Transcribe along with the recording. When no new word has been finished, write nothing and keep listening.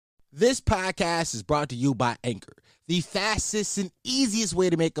This podcast is brought to you by Anchor, the fastest and easiest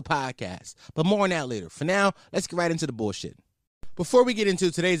way to make a podcast. But more on that later. For now, let's get right into the bullshit. Before we get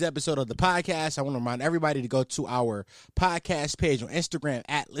into today's episode of the podcast, I want to remind everybody to go to our podcast page on Instagram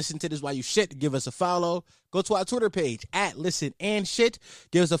at Listen to This While You Shit. Give us a follow. Go to our Twitter page at Listen and Shit.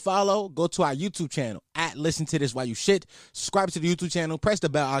 Give us a follow. Go to our YouTube channel at Listen to This While You Shit. Subscribe to the YouTube channel. Press the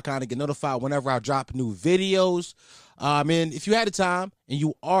bell icon to get notified whenever I drop new videos. And if you had the time and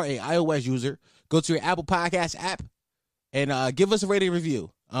you are a iOS user, go to your Apple Podcast app and give us a rating review.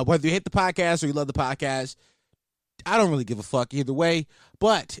 Whether you hate the podcast or you love the podcast, I don't really give a fuck either way,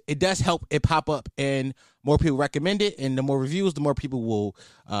 but it does help it pop up and more people recommend it, and the more reviews, the more people will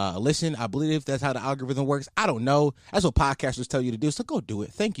listen. I believe that's how the algorithm works. I don't know. That's what podcasters tell you to do, so go do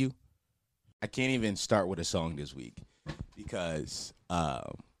it. Thank you. I can't even start with a song this week because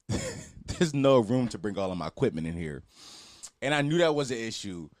there's no room to bring all of my equipment in here. And I knew that was an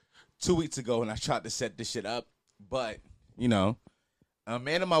issue 2 weeks ago when I tried to set this shit up, but, you know, I'm a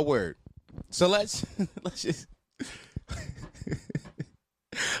man of my word. So let's just...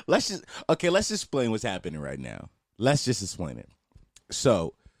 let's explain what's happening right now. Let's just explain it.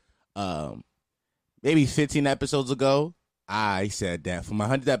 So, maybe 15 episodes ago, I said that for my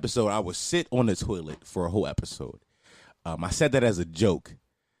 100th episode, I would sit on the toilet for a whole episode. I said that as a joke.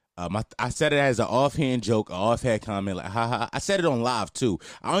 I said it as an offhand joke, an offhand comment, like, haha. I said it on live, too.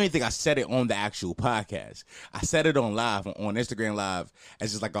 I don't even think I said it on the actual podcast. I said it on live, on Instagram Live,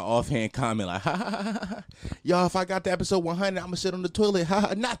 as just like an offhand comment, like, ha, ha, ha, ha. Y'all, if I got to episode 100, I'm going to sit on the toilet, ha,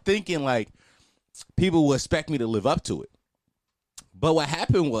 ha. Not thinking, like, people would expect me to live up to it. But what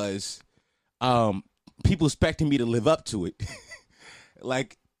happened was, people expecting me to live up to it.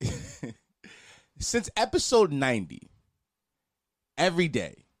 Like, since episode 90, every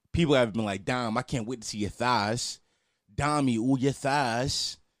day, people have been like, Dom, I can't wait to see your thighs. Dommy, ooh, your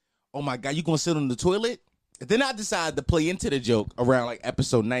thighs. Oh, my God, you going to sit on the toilet? And then I decided to play into the joke around, like,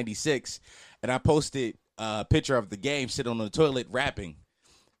 episode 96, and I posted a picture of the game sitting on the toilet rapping.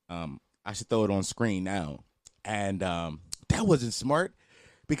 I should throw it on screen now. And that wasn't smart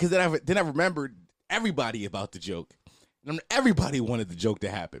because then I remembered everybody about the joke. And everybody wanted the joke to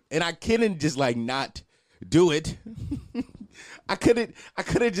happen. And I couldn't just, like, not do it. I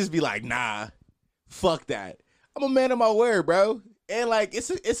couldn't just be like, nah, fuck that. I'm a man of my word, bro. And like, it's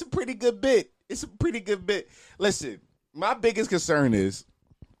a pretty good bit. It's a pretty good bit. Listen, my biggest concern is,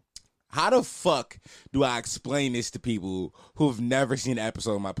 how the fuck do I explain this to people who've never seen an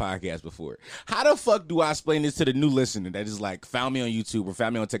episode of my podcast before? How the fuck do I explain this to the new listener that is like found me on YouTube or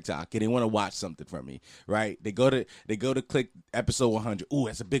found me on TikTok and they want to watch something from me, right? They go to click episode 100. Ooh,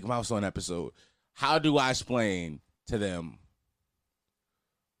 that's a big milestone episode. How do I explain to them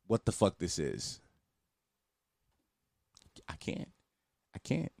what the fuck this is? I can't.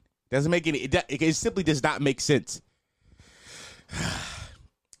 Doesn't make any. It simply does not make sense.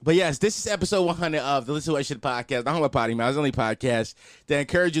 But yes, this is episode 100 of the Listen to What Shit podcast. The Home of Potty Mouth, the only podcast that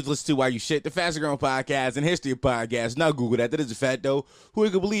encourages you to listen to while you shit. The fastest growing podcast in history of podcasts. Now Google that. That is a fact though. Who you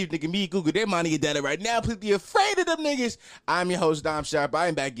can believe, nigga? Me, Google their money and data right now. Please be afraid of them niggas. I'm your host, Dom Sharp. I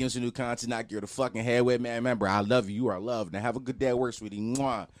am back giving some new content. Knock your the fucking head with, man. Remember, I love you. You are loved. Now have a good day at work, sweetie.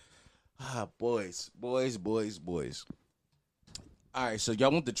 Mwah. Ah, boys. All right, so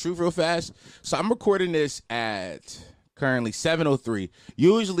y'all want the truth real fast? So I'm recording this at currently 7:03.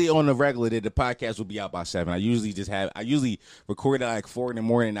 Usually on a regular day, the podcast will be out by 7. I usually record at like 4 in the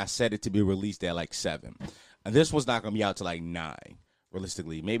morning, and I set it to be released at like 7. And this one's not going to be out till like 9,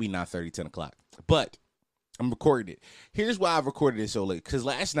 realistically. Maybe 9:30, 10 o'clock. But I'm recording it. Here's why I've recorded it so late. Because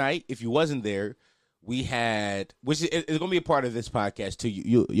last night, if you wasn't there, we had, which is going to be a part of this podcast too.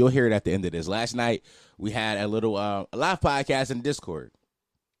 You'll hear it at the end of this. Last night, we had a little a live podcast in Discord.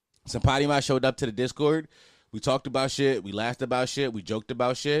 Some potty mouth showed up to the Discord. We talked about shit. We laughed about shit. We joked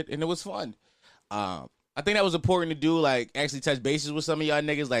about shit, and it was fun. I think that was important to do. Like, actually touch bases with some of y'all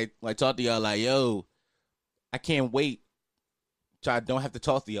niggas. Like talk to y'all. Like, yo, I can't wait so I don't have to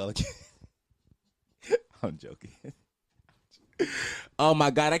talk to y'all again. I'm joking. Oh my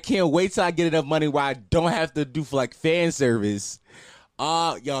God, I can't wait till I get enough money where I don't have to do for like fan service.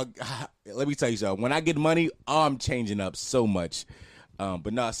 Y'all, let me tell you something. When I get money, I'm changing up so much.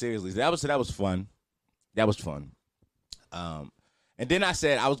 But no, seriously, that was fun. That was fun. And then I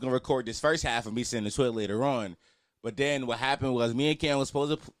said I was gonna record this first half of me sitting in the toilet later on. But then what happened was me and Cam was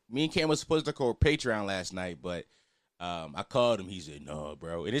supposed to record Patreon last night, but I called him. He said, "No,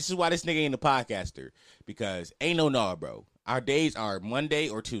 bro." And this is why this nigga ain't a podcaster, because ain't no, bro. Our days are Monday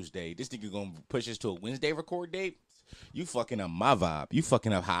or Tuesday. This nigga gonna push us to a Wednesday record date. You fucking up my vibe. You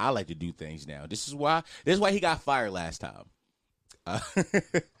fucking up how I like to do things now. This is why he got fired last time.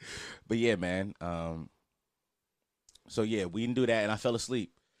 But yeah, man. So yeah, we didn't do that, and I fell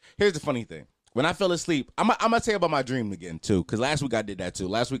asleep. Here's the funny thing: when I fell asleep, I'm gonna tell you about my dream again too, because last week I did that too.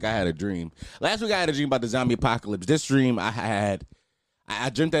 Last week I had a dream. Last week I had a dream about the zombie apocalypse. This dream I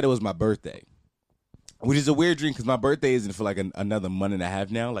dreamt that it was my birthday, which is a weird dream because my birthday isn't for like another month and a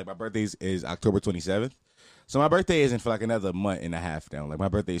half now. Like my birthday is October 27th, so my birthday isn't for like another month and a half now. Like my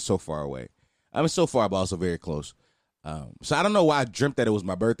birthday is so far away. I'm so far, but also very close. So I don't know why I dreamt that it was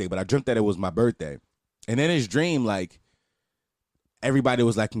my birthday, but I dreamt that it was my birthday. And in his dream, like, everybody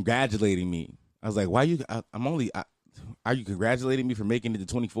was like congratulating me. I was like, why you, are you congratulating me for making it to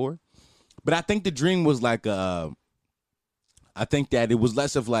 24? But I think the dream was like, I think that it was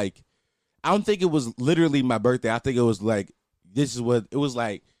less of like, I don't think it was literally my birthday. I think it was like, this is what, it was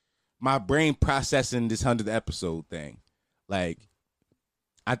like my brain processing this 100th episode thing. Like,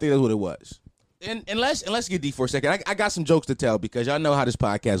 I think that's what it was. And let's get deep for a second. I got some jokes to tell because y'all know how this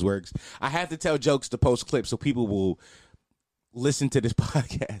podcast works. I have to tell jokes to post clips so people will listen to this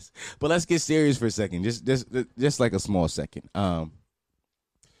podcast. But let's get serious for a second. Just like a small second.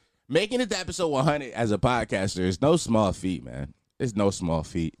 Making it to episode 100 as a podcaster is no small feat, man. It's no small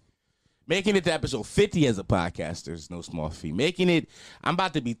feat. Making it to episode 50 as a podcaster is no small feat. I'm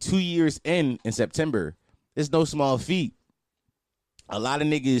about to be 2 years in September. It's no small feat. A lot of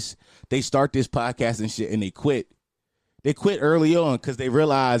niggas, they start this podcast and shit and they quit. They quit early on because they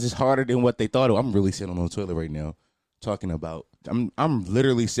realize it's harder than what they thought. I'm really sitting on the toilet right now talking about, I'm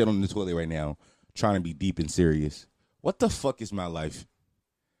literally sitting on the toilet right now trying to be deep and serious. What the fuck is my life?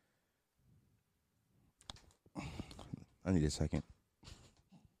 I need a second.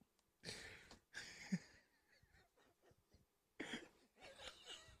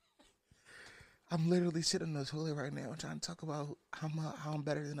 I'm literally sitting on the toilet right now trying to talk about how I'm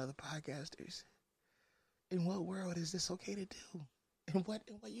better than other podcasters. In what world is this okay to do? In what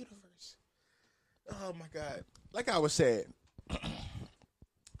universe? Oh my God. Like I was saying,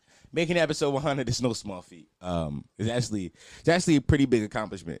 making episode 100 is no small feat. It's actually a pretty big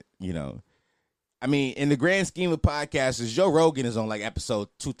accomplishment, you know. I mean, in the grand scheme of podcasters, Joe Rogan is on like episode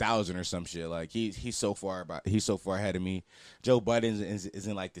 2000 or some shit. Like he's so far ahead of me. Joe Budden is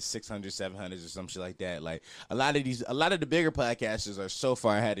in like the 600, 700s or some shit like that. Like a lot of the bigger podcasters are so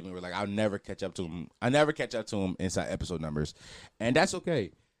far ahead of me. We're like, I'll never catch up to them. I never catch up to them inside episode numbers, and that's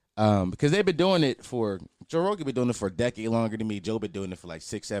okay. Because they've been doing it for Joe Rogan been doing it for a decade longer than me. Joe been doing it for like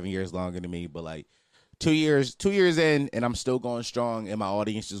 6-7 years longer than me. But like 2 years in, and I'm still going strong, and my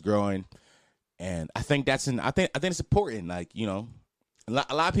audience is growing. And I think I think it's important. Like, you know, a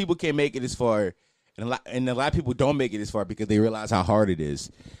lot of people can't make it as far, and a lot of people don't make it as far because they realize how hard it is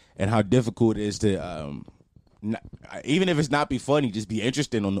and how difficult it is to even if it's not be funny, just be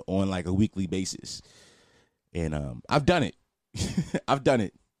interested on like a weekly basis. And I've done it. I've done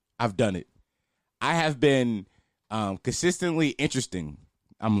it. I have been consistently interesting.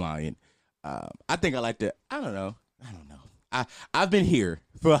 I'm lying. I think I like to. I don't know. I've been here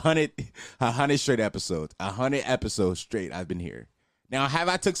for 100 straight episodes. 100 episodes straight. I've been here. Now, have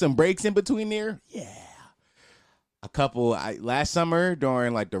I took some breaks in between there? Yeah. A couple. Last summer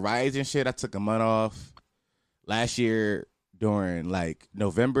during like the riots and shit, I took a month off. Last year during like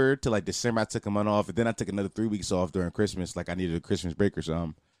November to like December, I took a month off, and then I took another 3 weeks off during Christmas. Like I needed a Christmas break or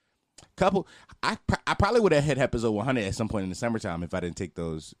something. I probably would have hit episode 100 at some point in the summertime if I didn't take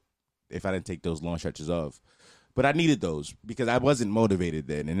those long stretches off. But I needed those because I wasn't motivated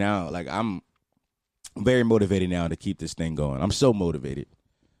then. And now, like, I'm very motivated now to keep this thing going. I'm so motivated.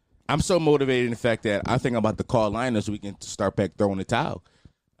 I'm so motivated in the fact that I think I'm about to call line this weekend to start back throwing the towel,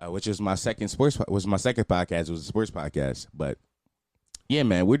 which is my second podcast. It was a sports podcast. But, yeah,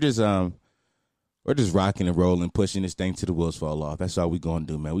 man, we're just rocking and rolling, pushing this thing till the wheels fall off. That's all we going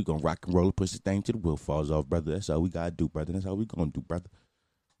to do, man. We going to rock and roll and push this thing till the wheel falls off, brother. That's all we got to do, brother. That's all we going to do, brother.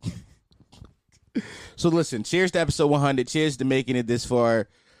 So listen, cheers to episode 100. Cheers to making it this far.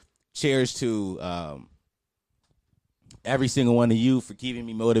 Cheers to every single one of you for keeping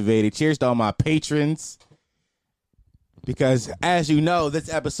me motivated. Cheers to all my patrons. Because as you know, this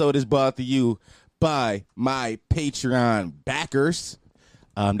episode is brought to you by my Patreon backers.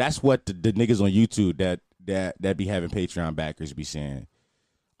 That's what the niggas on YouTube that be having Patreon backers be saying.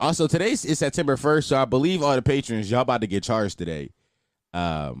 Also, today is September 1st, so I believe all the patrons, y'all about to get charged today.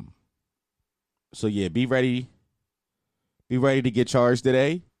 So yeah, be ready. Be ready to get charged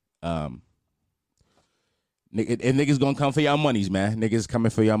today. And niggas gonna come for y'all monies, man. Niggas coming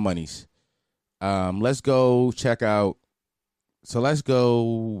for y'all monies. Let's go check out. So let's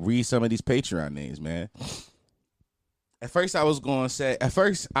go read some of these Patreon names, man. At first I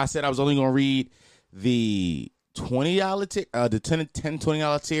said I was only gonna read the $20 tier, the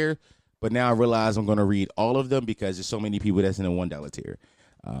 $20 tier, but now I realize I'm gonna read all of them because there's so many people that's in the $1 tier.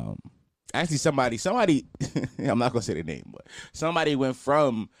 Actually, somebody, I'm not gonna say the name, but somebody went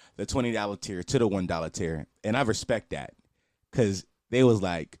from the $20 tier to the $1 tier, and I respect that because they was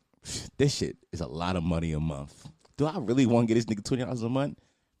like, this shit is a lot of money a month. Do I really want to get this nigga $20 a month?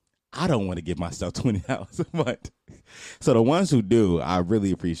 I don't want to give myself $20 a month. So the ones who do, I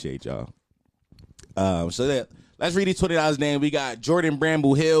really appreciate y'all. Let's read these $20 name. We got Jordan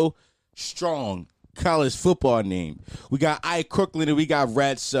Bramble Hill, strong college football name. We got Ike Crooklyn and we got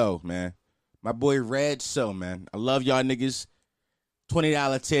Red So, man. My boy Red So, man. I love y'all niggas.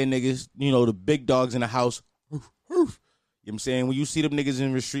 $20 tier niggas. You know, the big dogs in the house. You know what I'm saying? When you see them niggas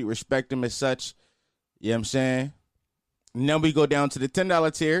in the street, respect them as such. You know what I'm saying? And then we go down to the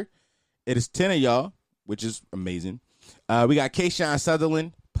 $10 tier. It is 10 of y'all, which is amazing. We got Kayshawn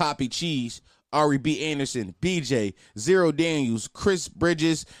Sutherland, Poppy Cheese, Ari B. Anderson, BJ, Zero Daniels, Chris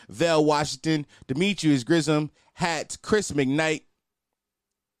Bridges, Val Washington, Demetrius Grissom, Hats, Chris McKnight.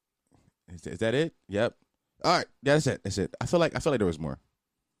 Is that it? Yep. All right, that's it. That's it. I feel like there was more.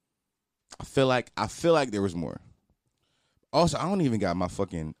 I feel like there was more. Also, I don't even got my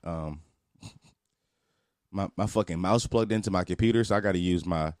fucking my fucking mouse plugged into my computer, so I got to use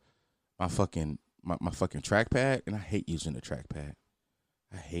my fucking trackpad, and I hate using the trackpad.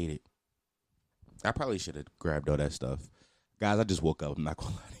 I hate it. I probably should have grabbed all that stuff. Guys, I just woke up. I'm not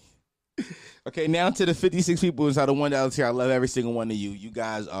going to lie to you. Okay, now to the 56 people inside the $1 tier. I love every single one of you. You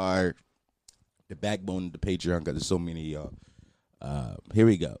guys are the backbone of the Patreon because there's so many of y'all. Here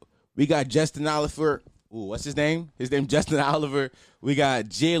we go. We got Justin Oliver. Ooh, what's his name? His name Justin Oliver. We got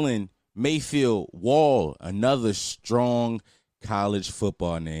Jalen Mayfield Wall, another strong college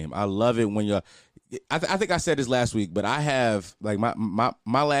football name. I love it when y'all. I think I said this last week, but I have like my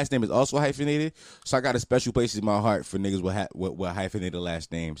last name is also hyphenated, so I got a special place in my heart for niggas with hyphenated last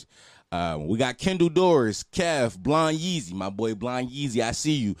names. We got Kendall Doris, Kev, Blonde Yeezy, my boy Blonde Yeezy, I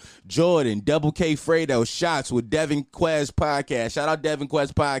see you. Jordan, Double K Fredo, Shots with Devin Quest Podcast. Shout out Devin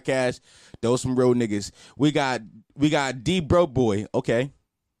Quest Podcast. Those some real niggas. We got D Broke Boy. Okay.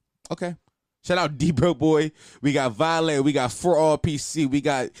 Shout out D Broke Boy. We got Violet. We got For All PC. We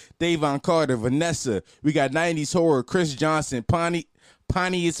got Davon Carter, Vanessa. We got 90s Horror, Chris Johnson,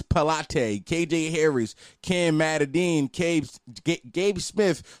 Pontius Palate, KJ Harris, Cam Madadine, Gabe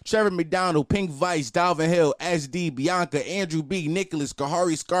Smith, Trevor McDonald, Pink Vice, Dalvin Hill, SD, Bianca, Andrew B, Nicholas,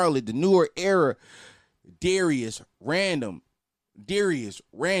 Kahari Scarlett, The Newer Era, Darius Randall,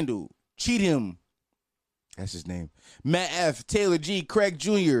 Cheat Him. That's his name. Matt F, Taylor G, Craig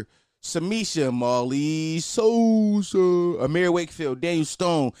Jr., Samisha, Molly Sosa, Amir Wakefield, Daniel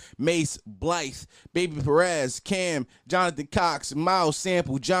Stone, Mace Blythe, Baby Perez, Cam, Jonathan Cox, Miles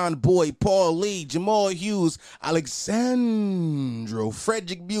Sample, John Boyd, Paul Lee, Jamal Hughes, Alexandro,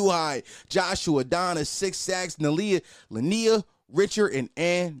 Frederick Buhai, Joshua, Donna, Six Sacks, Lania, Richard, and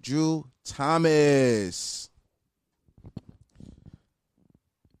Andrew Thomas.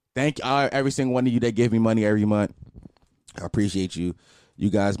 Thank every single one of you that give me money every month. I appreciate you. You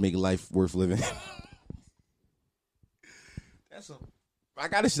guys make life worth living. I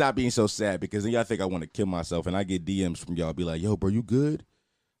gotta stop being so sad because then y'all think I want to kill myself, and I get DMs from y'all be like, "Yo, bro, you good?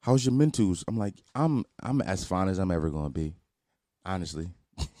 How's your mentals?" I'm like, I'm as fine as I'm ever gonna be. Honestly,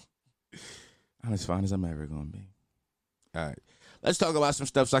 I'm as fine as I'm ever gonna be. All right, let's talk about some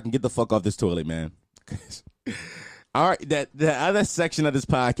stuff so I can get the fuck off this toilet, man. All right, the other section of this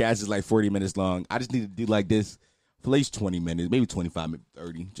podcast is like 40 minutes long. I just need to do like this for at least 20 minutes, maybe 25 minutes,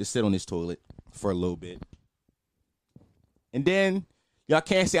 30. Just sit on this toilet for a little bit. And then y'all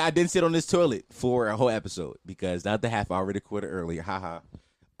can't say I didn't sit on this toilet for a whole episode because the other half I already recorded earlier. Haha.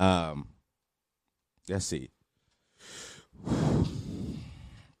 Let's see.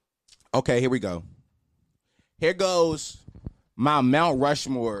 Okay, here we go. Here goes my Mount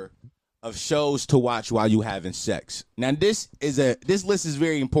Rushmore of shows to watch while you having sex. Now this list is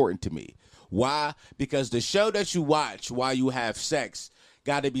very important to me. Why? Because the show that you watch while you have sex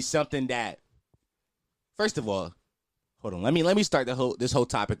got to be something that, first of all, hold on. Let me start this whole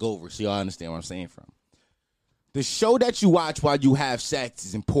topic over so y'all understand where I'm saying from. The show that you watch while you have sex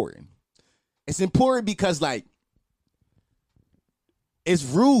is important. It's important because like it's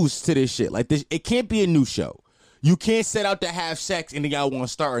rules to this shit. Like this, it can't be a new show. You can't set out to have sex and then y'all want to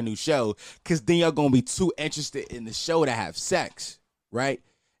start a new show because then y'all gonna be too interested in the show to have sex, right?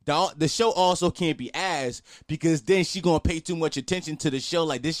 The show also can't be ass because then she gonna pay too much attention to the show.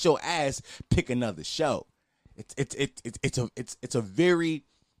 Like this show ass, pick another show. It's a very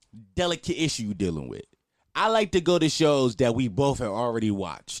delicate issue you're dealing with. I like to go to shows that we both have already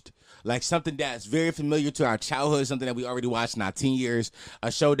watched. Like something that's very familiar to our childhood, something that we already watched in our teen years,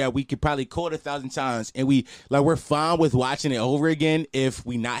 a show that we could probably quote 1,000 times, and we're fine with watching it over again if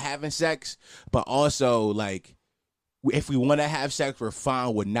we not having sex, but also like if we want to have sex, we're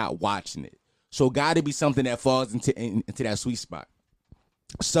fine with not watching it. So got to be something that falls into that sweet spot.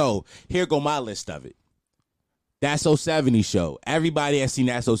 So here go my list of it. That's So 70 Show. Everybody has seen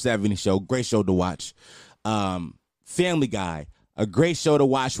That So 70 Show. Great show to watch. Family Guy. A great show to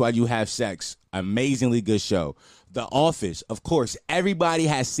watch while you have sex. Amazingly good show. The Office. Of course, everybody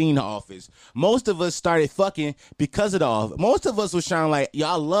has seen The Office. Most of us started fucking because of The Office. Most of us was trying like,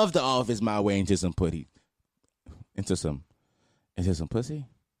 y'all love The Office my way into some pussy. Into some pussy?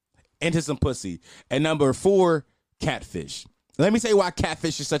 Into some pussy. And number 4, Catfish. Let me say why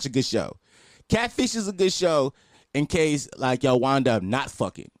Catfish is such a good show. Catfish is a good show in case like y'all wind up not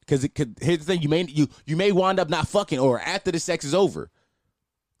fucking, because here's the thing, you may wind up not fucking or after the sex is over.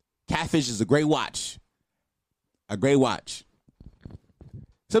 Catfish is a great watch.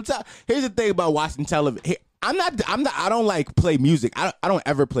 Sometimes here's the thing about watching television. I don't like play music. I don't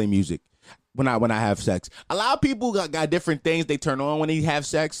ever play music when I have sex. A lot of people got different things they turn on when they have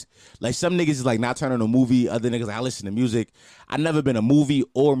sex. Like some niggas is like not turning on a movie. Other niggas like I listen to music. I never been a movie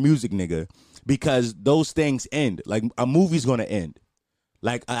or music nigga. Because those things end. Like, a movie's going to end.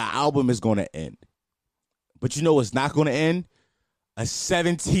 Like, an album is going to end. But you know what's not going to end? A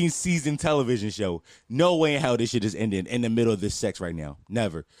 17-season television show. No way in hell this shit is ending in the middle of this sex right now.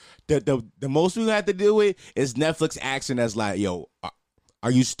 Never. The most we have to deal with is Netflix action that's like, yo,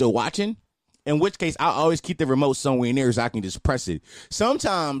 are you still watching? In which case, I'll always keep the remote somewhere near so I can just press it.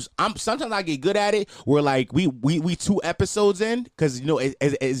 Sometimes I get good at it. Where like we 2 episodes in, because you know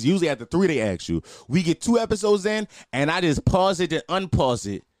it's usually after 3 they ask you. We get 2 episodes in, and I just pause it and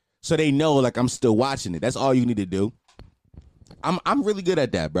unpause it so they know like I'm still watching it. That's all you need to do. I'm really good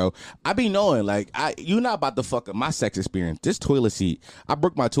at that, bro. I be knowing like you're not about to fuck up my sex experience. This toilet seat, I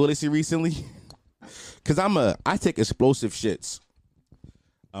broke my toilet seat recently, because I take explosive shits.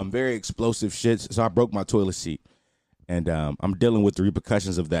 Very explosive shits. So I broke my toilet seat. And I'm dealing with the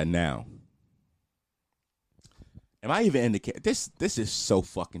repercussions of that now. Am I even indicating? This is so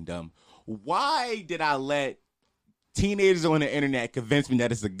fucking dumb. Why did I let teenagers on the internet convince me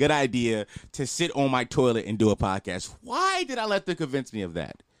that it's a good idea to sit on my toilet and do a podcast? Why did I let them convince me of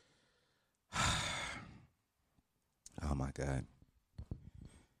that? Oh, my God.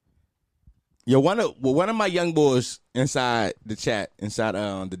 Yo, one of my young boys inside the chat, inside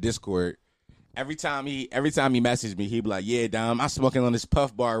the Discord, every time he messaged me, he'd be like, "Yeah, Dom, I'm smoking on this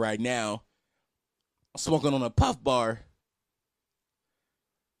puff bar right now. I'm smoking on a puff bar."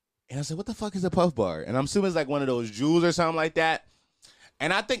 And I said, "What the fuck is a puff bar?" And I'm assuming it's like one of those Juuls or something like that.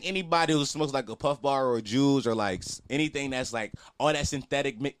 And I think anybody who smokes like a puff bar or Juuls or like anything that's like all that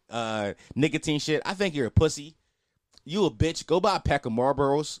synthetic nicotine shit, I think you're a pussy. You a bitch. Go buy a pack of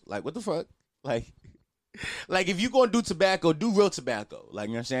Marlboros. Like, what the fuck? Like if you gonna do tobacco, do real tobacco. Like,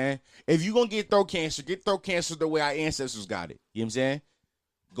 you know what I'm saying? If you gonna get throat cancer the way our ancestors got it. You know what I'm saying?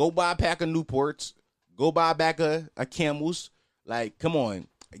 Go buy a pack of Newports. Go buy a pack of Camels. Like, come on.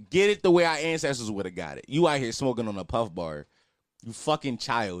 Get it the way our ancestors would have got it. You out here smoking on a puff bar. You fucking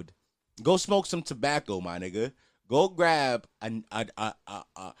child. Go smoke some tobacco, my nigga. Go grab a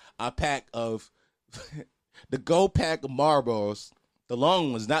pack of the Gold pack of Marlboros. The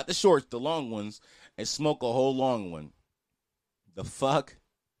long ones, not the shorts, the long ones, and smoke a whole long one. The fuck?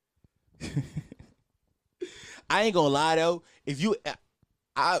 I ain't gonna lie though.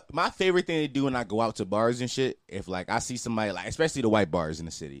 My favorite thing to do when I go out to bars and shit, if like I see somebody like, especially the white bars in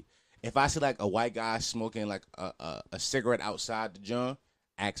the city, if I see like a white guy smoking like a cigarette outside the joint,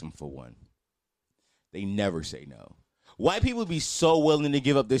 ask him for one. They never say no. White people be so willing to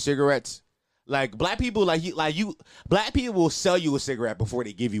give up their cigarettes. Like black people, black people will sell you a cigarette before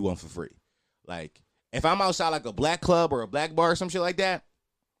they give you one for free. Like if I'm outside like a black club or a black bar or some shit like that,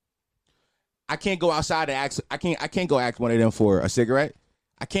 I can't go outside and ask. I can't go ask one of them for a cigarette.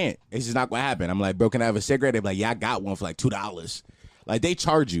 I can't. It's just not gonna happen. I'm like, bro, can I have a cigarette? They're like, yeah, I got one for like $2. Like they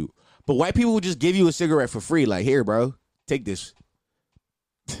charge you, but white people will just give you a cigarette for free. Like, here, bro, take this.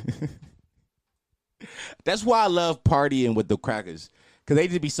 That's why I love partying with the crackers. Cause they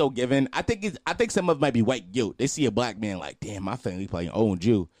just be so giving. I think some of it might be white guilt. They see a black man like, damn, my family probably owned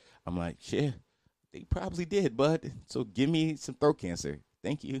you. I'm like, yeah, they probably did, bud. So give me some throat cancer.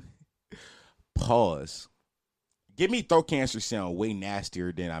 Thank you. Pause. Give me throat cancer sound way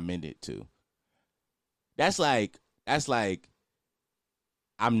nastier than I meant it to. That's like I'm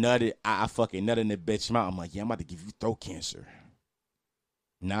nutted. I fucking nutted in the bitch mouth. I'm like, yeah, I'm about to give you throat cancer.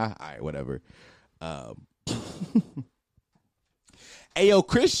 Nah, all right, whatever. Hey, yo,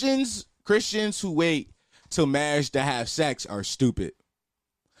 Christians who wait till marriage to have sex are stupid.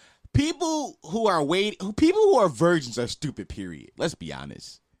 People who are virgins are stupid. Period. Let's be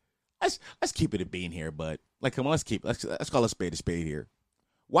honest. Let's keep it a bean here, but like, come on, let's call a spade here.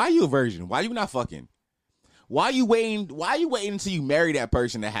 Why are you a virgin? Why are you not fucking? Why are you waiting? Why are you waiting until you marry that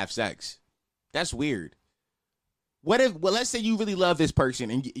person to have sex? That's weird. Let's say you really love this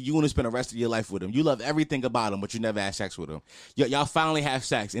person and you want to spend the rest of your life with them. You love everything about them, but you never had sex with them. Y'all finally have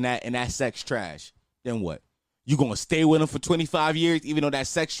sex, and that sex trash. Then what? You gonna stay with them for 25 years, even though that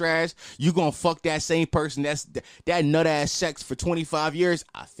sex trash? You gonna fuck that same person that nut ass sex for 25 years?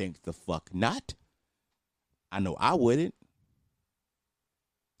 I think the fuck not. I know I wouldn't.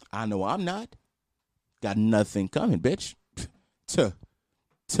 I know I'm not. Got nothing coming, bitch. Tuh.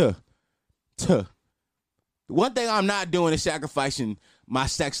 One thing I'm not doing is sacrificing my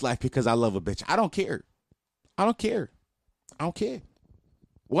sex life because I love a bitch. I don't care.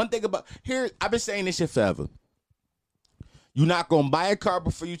 One thing about here, I've been saying this shit forever. You're not gonna buy a car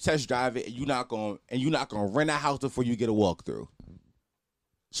before you test drive it, and you're not gonna rent a house before you get a walkthrough.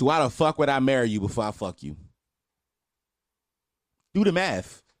 So why the fuck would I marry you before I fuck you? Do the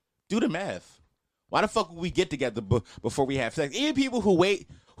math. Why the fuck would we get together before we have sex? Even people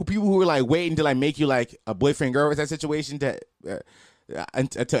who are like waiting to like make you like a boyfriend girl in that situation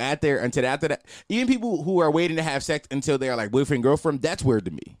until after that. Even people who are waiting to have sex until they are like boyfriend girlfriend. That's weird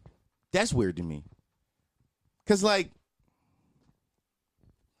to me. Cause like,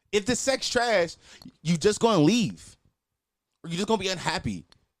 if the sex trash, you just gonna leave, or you just gonna be unhappy.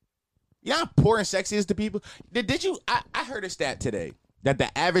 You know how important sex is to people. Did you? I heard a stat today that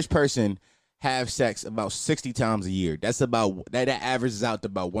the average person have sex about 60 times a year. That's about that averages out to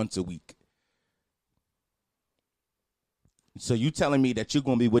about once a week. So you telling me that you're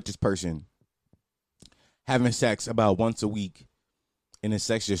gonna be with this person having sex about once a week, and the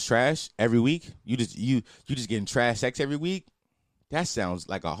sex just trash every week? You just getting trash sex every week? That sounds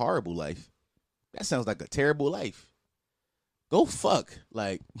like a horrible life. That sounds like a terrible life. Go fuck.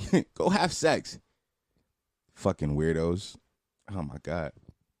 Like, go have sex. Fucking weirdos. Oh my God.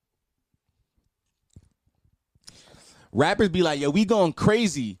 Rappers be like, yo, we going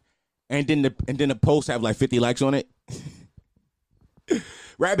crazy. And then the post have like 50 likes on it.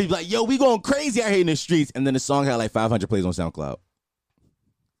 Rappers be like, yo, we going crazy out here in the streets. And then the song had like 500 plays on SoundCloud.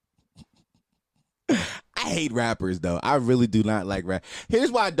 I hate rappers, though. I really do not like rap.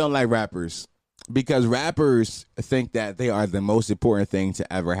 Here's why I don't like rappers. Because rappers think that they are the most important thing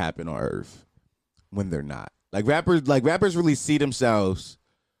to ever happen on earth when they're not. Rappers really see themselves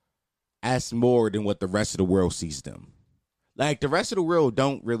as more than what the rest of the world sees them. Like, the rest of the world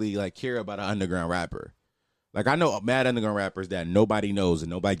don't really like care about an underground rapper. Like, I know mad underground rappers that nobody knows and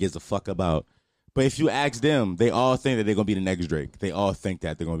nobody gives a fuck about. But if you ask them, they all think that they're going to be the next Drake. They all think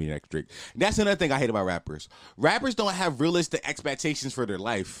that they're going to be the next Drake. And that's another thing I hate about rappers. Rappers don't have realistic expectations for their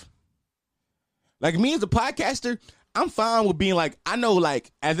life. Like, me as a podcaster, I'm fine with being like, I know,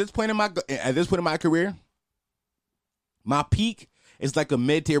 like, at this point in my career, my peak is like a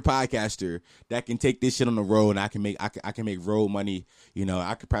mid-tier podcaster that can take this shit on the road, and I can make road money. You know,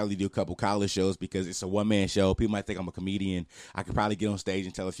 I could probably do a couple college shows because it's a one-man show. People might think I'm a comedian. I could probably get on stage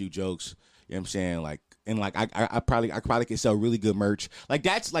and tell a few jokes. You know what I'm saying? Like, and like I probably could sell really good merch.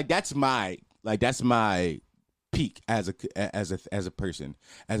 That's my peak as a person,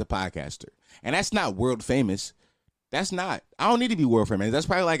 as a podcaster. And that's not world famous. That's not. I don't need to be world famous. That's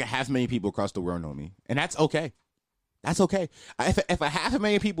probably like 500,000 people across the world know me. And that's okay. That's okay. If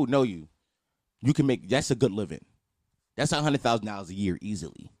 500,000 people know you, you can make, that's a good living. That's $100,000 a year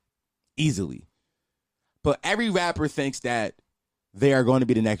easily. But every rapper thinks that they are going to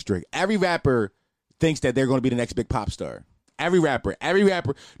be the next Drake. Every rapper thinks that they're going to be the next big pop star. Every rapper.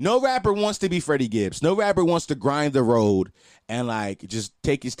 No rapper wants to be Freddie Gibbs. No rapper wants to grind the road and like just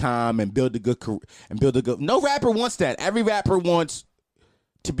take his time and build a good career No rapper wants that. Every rapper wants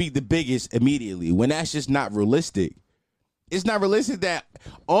to be the biggest immediately, when that's just not realistic. It's not realistic that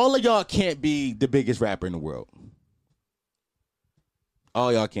all of y'all can't be the biggest rapper in the world.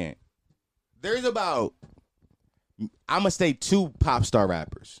 All y'all can't. There's about, I'm going to say 2 pop star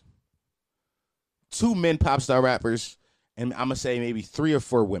rappers. 2 men pop star rappers, and I'm going to say maybe 3 or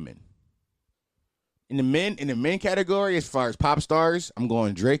 4 women. In the men category, as far as pop stars, I'm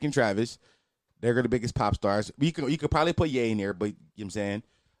going Drake and Travis. They're the biggest pop stars. You could probably put Ye in there, but you know what I'm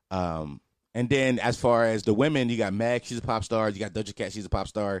saying? And then as far as the women, you got Meg, she's a pop star. You got Doja Cat, she's a pop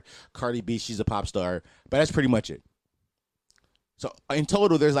star. Cardi B, she's a pop star. But that's pretty much it. So in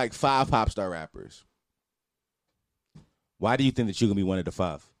total, there's like 5 pop star rappers. Why do you think that you're going to be one of the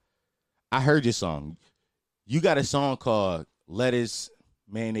 5? I heard your song. You got a song called lettuce,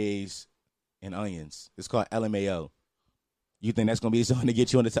 mayonnaise, and onions. It's called LMAO. You think that's gonna be something to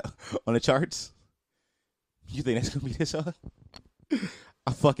get you on on the charts? You think that's gonna be this song?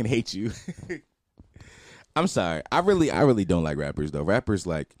 I fucking hate you. I'm sorry. I really don't like rappers though. Rappers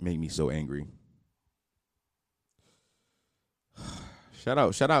like make me so angry. Shout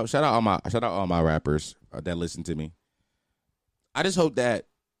out all my rappers that listen to me. I just hope that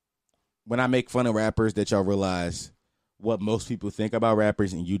when I make fun of rappers that y'all realize what most people think about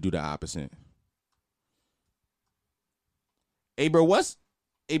rappers and you do the opposite. Hey bro, what's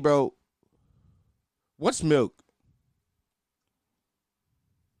milk?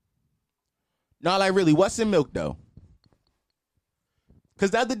 No, like really, what's in milk though?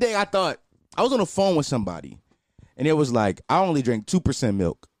 Cause the other day I thought I was on the phone with somebody and it was like, I only drink 2%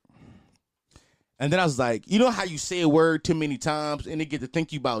 milk. And then I was like, you know how you say a word too many times and they get to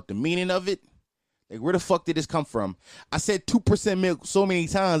think you about the meaning of it? Like, where the fuck did this come from? I said 2% milk so many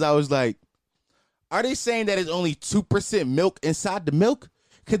times, I was like, are they saying that it's only 2% milk inside the milk?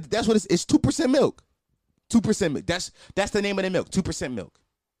 Because that's what it's 2% milk. 2% milk. That's the name of the milk, 2% milk.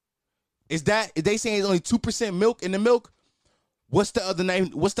 Is they saying it's only 2% milk in the milk? What's the other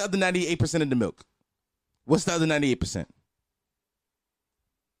 98% of the milk? What's the other 98%?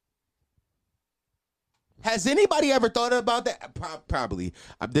 Has anybody ever thought about that? Probably.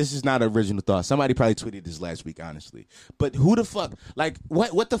 This is not an original thought. Somebody probably tweeted this last week, honestly. But who the fuck? Like,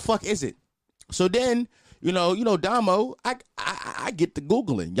 what the fuck is it? So then, you know, Damo, I get to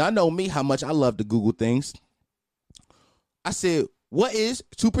Googling. Y'all know me, how much I love to Google things. I said, what is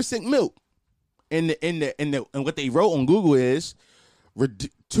 2% milk? And what they wrote on Google is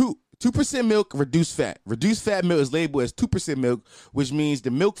 2% milk, reduced fat. Reduced fat milk is labeled as 2% milk, which means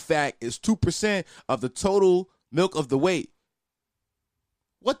the milk fat is 2% of the total milk of the weight.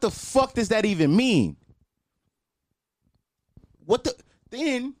 What the fuck does that even mean?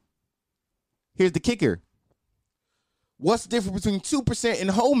 Then, here's the kicker. What's the difference between 2% and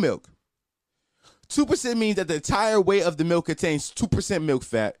whole milk? 2% means that the entire weight of the milk contains 2% milk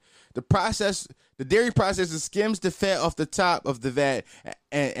fat. The dairy processor skims the fat off the top of the vat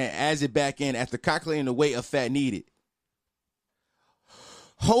and adds it back in after calculating the weight of fat needed.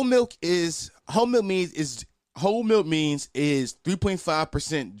 Whole milk means is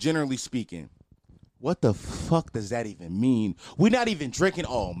 3.5% generally speaking. What the fuck does that even mean? We're not even drinking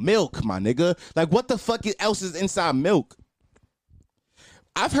all milk, my nigga. Like, what the fuck else is inside milk?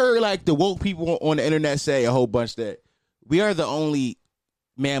 I've heard like the woke people on the internet say a whole bunch that we are the only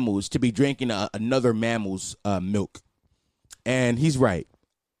mammals to be drinking another mammal's milk, and he's right.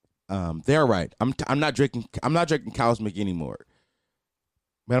 They're right. I'm not drinking cow's milk anymore,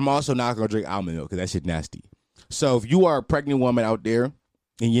 but I'm also not gonna drink almond milk because that shit nasty. So if you are a pregnant woman out there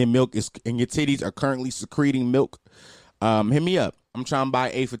and your titties are currently secreting milk, hit me up. I'm trying to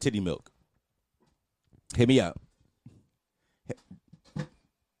buy A for titty milk. Hit me up.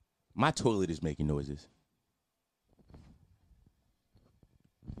 My toilet is making noises.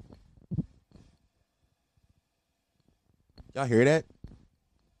 Y'all hear that?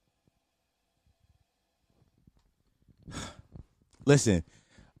 Listen,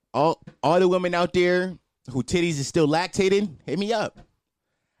 all the women out there who titties is still lactating, hit me up.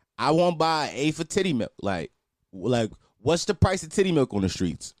 I won't buy A for titty milk. Like, what's the price of titty milk on the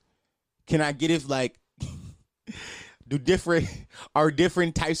streets? Can I get it like are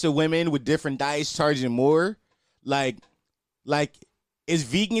different types of women with different diets charging more? Like is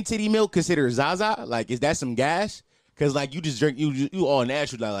vegan titty milk considered Zaza? Like, is that some gas? Cause like you just drink you all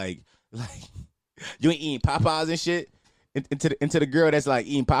natural like you ain't eating Popeyes and shit. Into the girl that's like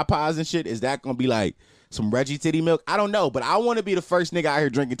eating Popeyes and shit, is that gonna be like some Reggie titty milk? I don't know, but I want to be the first nigga out here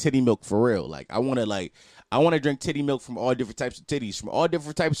drinking titty milk for real. Like I want to drink titty milk from all different types of titties, from all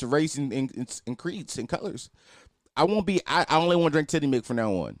different types of race and creeds and colors. I only want to drink titty milk from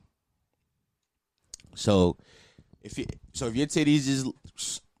now on. So if your titties is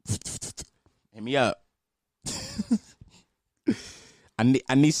hit me up. I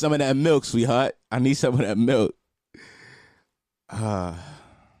need some of that milk, sweetheart. I need some of that milk.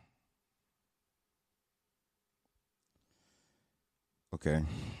 Okay.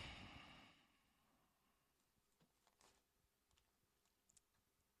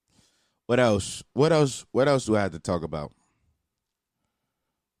 What else? What else do I have to talk about?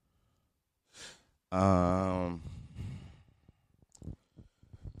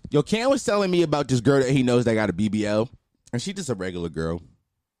 Yo, Cam was telling me about this girl that he knows that got a BBL, and she just a regular girl,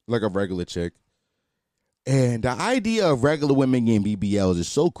 like a regular chick. And the idea of regular women getting BBLs is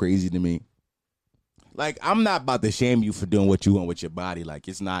so crazy to me. Like, I'm not about to shame you for doing what you want with your body. Like,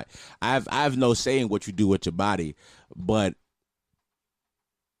 it's not. I have no say in what you do with your body, but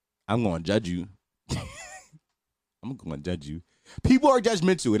I'm going to judge you. I'm going to judge you. People are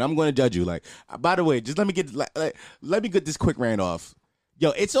judgmental, and I'm going to judge you. Like, by the way, just let me get this quick rant off.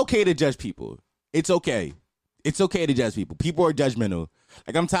 Yo, it's okay to judge people. It's okay. It's okay to judge people. People are judgmental.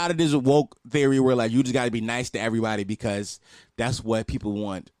 Like, I'm tired of this woke theory where, like, you just got to be nice to everybody because that's what people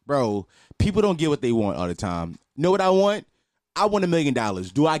want. Bro, people don't get what they want all the time. Know what I want? I want $1 million.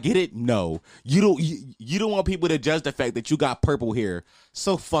 Do I get it? No. You don't want people to judge the fact that you got purple hair.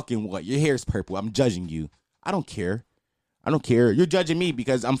 So fucking what? Your hair's purple. I'm judging you. I don't care. You're judging me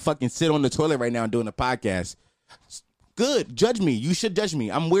because I'm fucking sitting on the toilet right now and doing a podcast. Good. Judge me. You should judge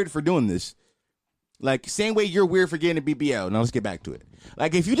me. I'm weird for doing this. Like, same way you're weird for getting a BBL. Now let's get back to it.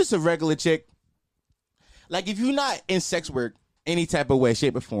 Like, if you're just a regular chick, like, if you're not in sex work any type of way,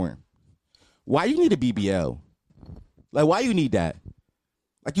 shape, or form, why you need a BBL? Like, why you need that?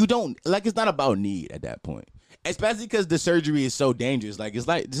 Like, you don't, like, it's not about need at that point. Especially because the surgery is so dangerous. Like, it's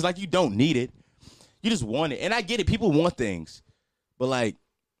like you don't need it. You just want it. And I get it. People want things. But, like,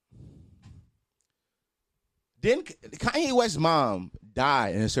 then Kanye West's mom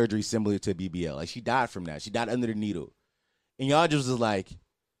died in a surgery similar to BBL. Like, she died from that. She died under the needle. And y'all just was like,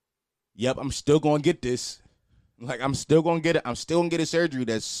 yep, I'm still going to get this. Like, I'm still going to get it. I'm still going to get a surgery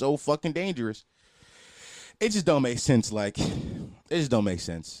that's so fucking dangerous. It just don't make sense. Like, it just don't make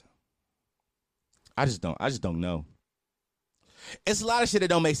sense. I just don't know. It's a lot of shit that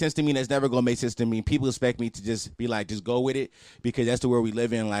don't make sense to me that's never going to make sense to me. People expect me to just be like, just go with it because that's the world we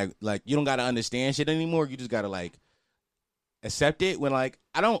live in. Like you don't got to understand shit anymore. You just got to, like, accept it when, like,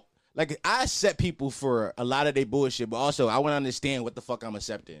 I accept people for a lot of their bullshit, but also I want to understand what the fuck I'm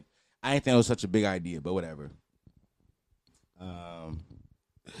accepting. I ain't think it was such a big idea, but whatever.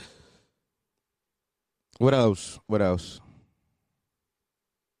 What else?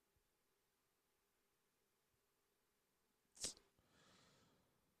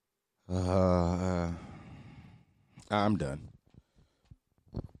 I'm done.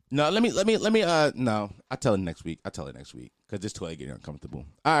 No, let me. No, I'll tell it next week. Because this toy getting uncomfortable.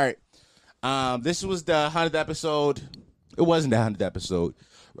 All right. This was the 100th episode. It wasn't the 100th episode.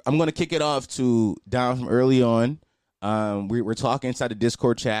 I'm gonna kick it off to down from early on. We're talking inside the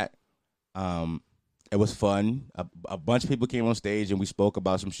Discord chat. It was fun. A bunch of people came on stage and we spoke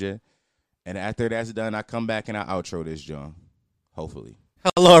about some shit. And after that's done, I come back and I outro this, John. Hopefully.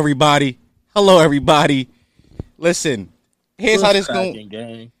 Hello, everybody. Listen, here's how this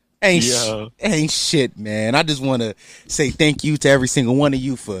going. Ain't shit, man. I just want to say thank you to every single one of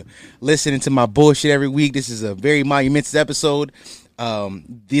you for listening to my bullshit every week. This is a very monumentous episode.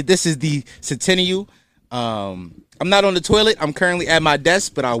 This is the centennial. I'm not on the toilet. I'm currently at my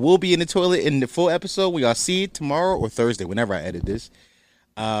desk, but I will be in the toilet in the full episode. We all see it tomorrow or Thursday, whenever I edit this.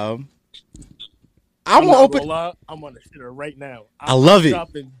 I'm on the shitter right now. I love it.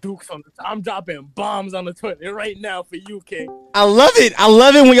 I'm dropping bombs on the toilet right now for you, King. I love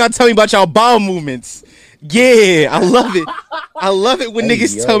it when y'all tell me about y'all bowel movements. Yeah, I love it. I love it when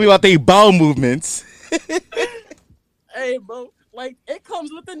niggas tell me about their bowel movements. Hey, bro. Like, it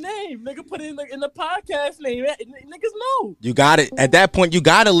comes with the name. Nigga put it in the podcast name. Niggas know. You got it. At that point, you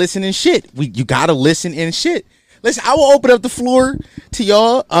got to listen and shit. You got to listen and shit. Listen, I will open up the floor to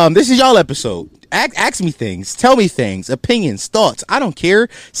y'all. This is y'all episode. Ask me things. Tell me things. Opinions. Thoughts. I don't care.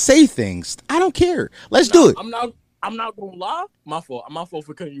 Say things. I don't care. Let's do it. I'm not going to lie. My fault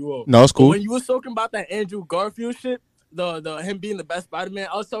for cutting you off. No, it's cool. But when you was talking about that Andrew Garfield shit, the him being the best Spider-Man,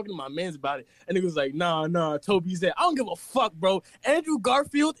 I was talking to my mans about it, and he was like, nah, Toby said, I don't give a fuck, bro. Andrew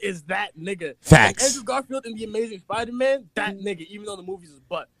Garfield is that nigga. Facts. Like, Andrew Garfield in The Amazing Spider-Man, that nigga, even though the movies is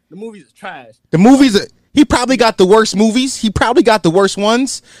butt. The movies is trash. The movies, he probably got the worst movies. He probably got the worst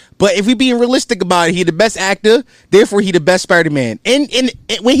ones. But if we being realistic about it, he the best actor. Therefore, he the best Spider-Man. And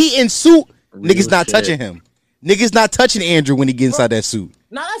when he in suit, niggas not touching him. Niggas not touching Andrew when he get inside that suit.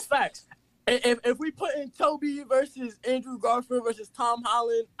 Nah, that's facts. If we put in Toby versus Andrew Garfield versus Tom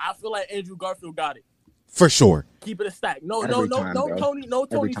Holland, I feel like Andrew Garfield got it. For sure. Keep it a stack. No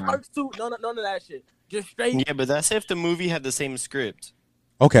Tony Stark suit. None of that shit. Just straight. Yeah, but that's if the movie had the same script.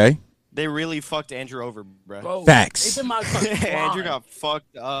 Okay. They really fucked Andrew over, bro. Facts. Andrew got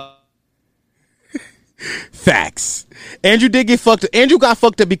fucked up. Facts. Andrew did get fucked up. Andrew got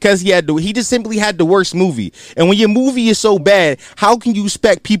fucked up because he just simply had the worst movie. And when your movie is so bad, how can you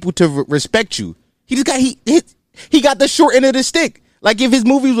expect people to respect you? He got the short end of the stick. Like, if his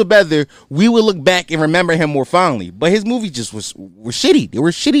movies were better, we would look back and remember him more fondly. But his movies just were shitty. They were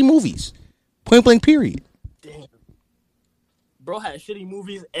shitty movies. Point blank period. Damn. Bro had shitty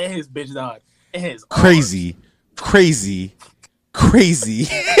movies and his bitch died. And his crazy.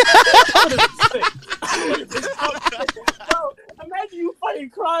 Imagine you fighting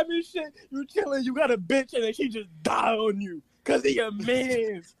crime and shit. You chilling, you got a bitch, and then she just die on you because of your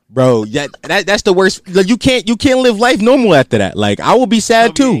mans. Bro, yeah, that's the worst. Like, you can't live life normal after that. Like, I will be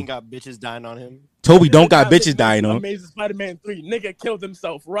sad Toby too. ain't got bitches dying on him. Toby don't got bitches dying on. Amazing Spider-Man 3. Nigga killed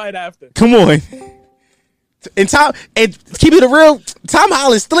himself right after. Come on. And keep it real, Tom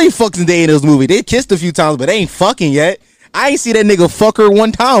Holland still ain't fucking day in those movies. They kissed a few times, but they ain't fucking yet. I ain't see that nigga fuck her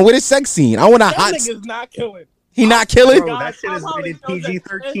one time with a sex scene. I want a hot. That nigga's not killing. He not killing? Bro, that shit is rated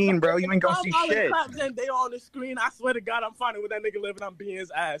PG-13, bro. You ain't gonna see shit. Zendaya on the screen. I swear to God, I'm finding with that nigga living. I'm being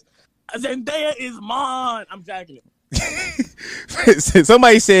his ass. Zendaya is mine. I'm jacking it.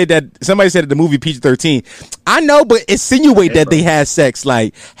 Somebody said that the movie PG-13. I know, but insinuate that they had sex.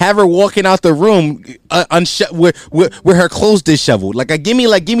 Like, have her walking out the room with her clothes disheveled. Like, give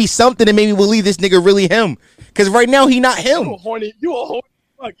me something that made me believe this nigga really him. Because right now he not him. You a horny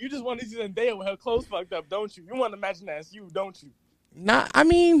fuck. You just want to see Zendaya with her clothes fucked up, don't you? You want to imagine that's you, don't you? Nah, I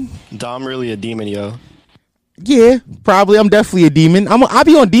mean, Dom really a demon, yo. Yeah, probably. I'm definitely a demon. I'll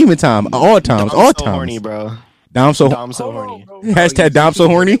be on demon time all times. Dom's so horny, bro. Dom's so horny. Hashtag Dom so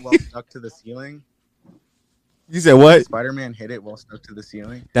horny. While stuck to the ceiling. You said what? Spider-Man hit it while stuck to the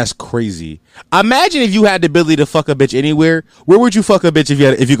ceiling. That's crazy. Imagine if you had the ability to fuck a bitch anywhere. Where would you fuck a bitch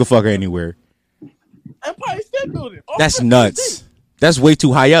if you could fuck her anywhere? Empire State Building. That's nuts. That's way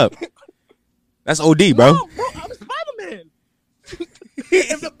too high up. That's OD, bro. No, bro, I'm Spider-Man.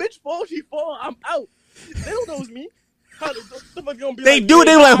 If the bitch falls, she fall. I'm out. They don't know it's me. They do.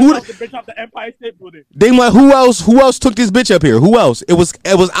 They like who? The bitch off the Empire State Building. They like who else? Who else took this bitch up here? Who else? It was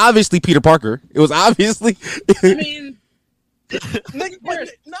obviously Peter Parker. It was obviously. I mean,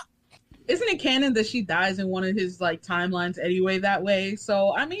 isn't it canon that she dies in one of his like timelines anyway? That way,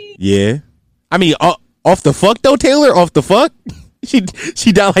 so I mean. Yeah, I mean, off the fuck though, Taylor. Off the fuck. She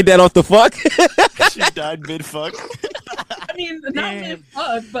died like that off the fuck. She died mid fuck. I mean, not mid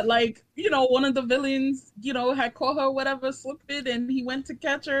fuck, but like, you know, one of the villains, you know, had caught her whatever slipped it, and he went to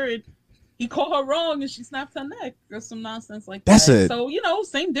catch her, and he caught her wrong, and she snapped her neck or some nonsense like that. So you know,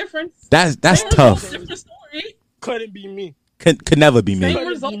 same difference. That's tough. Different story. Couldn't be me. Could never be me. Same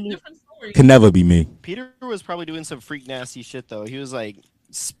result, different story. Could never be me. Peter was probably doing some freak nasty shit though. He was like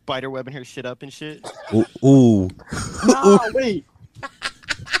spider webbing her shit up and shit. Ooh. Nah, wait.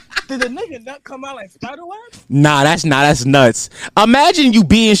 Did the nigga nut come out like spiderweb? Nah, that's nuts. Imagine you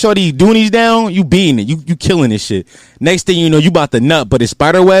being shorty doing these down, you being it, you killing this shit. Next thing you know, you about to nut, but it's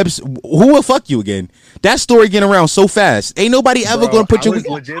spider webs. Who will fuck you again? That story getting around so fast. Ain't nobody ever gonna put you. I was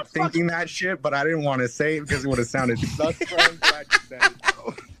legit thinking that shit, but I didn't want to say it because it would have sounded sus.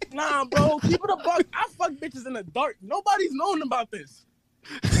 Nah, bro, keep it a buck. I fuck bitches in the dark. Nobody's knowing about this.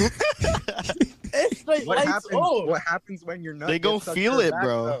 It's straight what lights happens? off. What happens when you're not? They gon' feel it,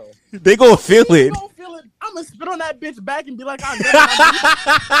 bro. They gonna feel it. I'm gonna spit on that bitch back and be like, I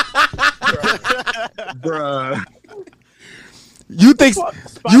never. Bruh. You think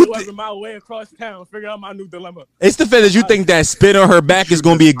Spiderweb my way across town? Figure out my new dilemma. It's the fact that you think that spit on her back is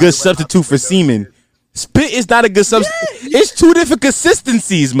gonna be a good substitute for semen. Spit is not a good substitute. Yeah. It's two different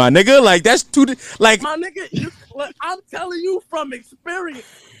consistencies, my nigga. Like that's two. Like my nigga, I'm telling you from experience.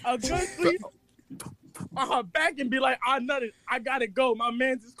 A good sleep on her back and be like, I nutted. I gotta go. My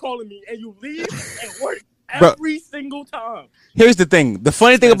man's is calling me, and you leave and work every single time. Here's the thing. The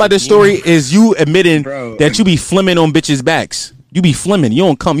funny thing about this story is you admitting that you be flimming on bitches' backs. You be flimming. You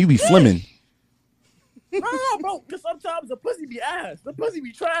don't come. You be flimming. No, bro. Because sometimes the pussy be ass. The pussy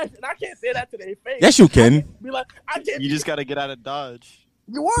be trash, and I can't say that to their face. Yes, you can. Be like, I can't. You just gotta get out of Dodge.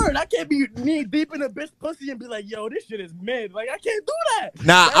 Your word, I can't be knee deep in a bitch pussy and be like, yo, this shit is mid. Like, I can't do that.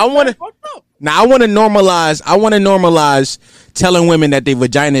 Nah, I want to normalize. I want to normalize telling women that their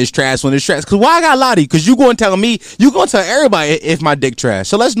vagina is trash when it's trash. Cause why I got to lie to you? Cause you going to tell me, you going to tell everybody if my dick trash.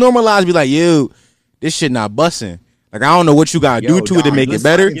 So let's normalize. Be like, yo, this shit not busting. Like, I don't know what you got to do to it to make it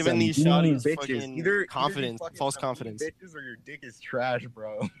better. Giving these shawties fucking confidence, false confidence. Bitches or your dick is trash,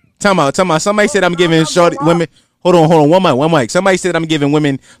 bro. Tell me. Somebody said I'm giving shorty women. Hold on. One mic. Somebody said I'm giving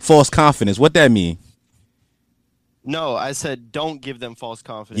women false confidence. What that mean? No, I said don't give them false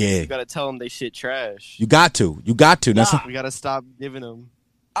confidence. Yeah. You gotta tell them they shit trash. You got to. Nah. We gotta stop giving them.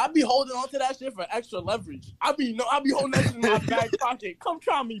 I be holding on to that shit for extra leverage. I be holding that shit in my back pocket. Come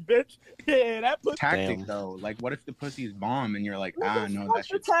try me, bitch. Yeah, that pussy. Tactic though. Like, what if the pussy's bomb and you're like, no, that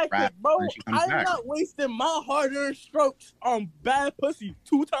shit's tactic, crap, bro. and she comes I'm back. not wasting my hard-earned strokes on bad pussy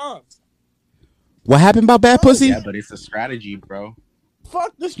 2 times. What happened about bad pussy? Yeah, but it's a strategy, bro.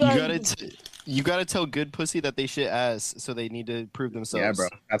 Fuck the strategy. You gotta tell good pussy that they shit ass, so they need to prove themselves. Yeah, bro.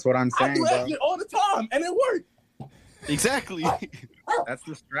 That's what I'm saying, I do that shit all the time, and it worked. Exactly. That's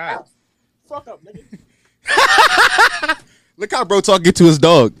the strat. Fuck up, nigga. Look how bro talking to his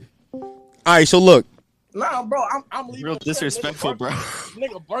dog. All right, so look. Nah, bro, I'm leaving. Real disrespectful, bro.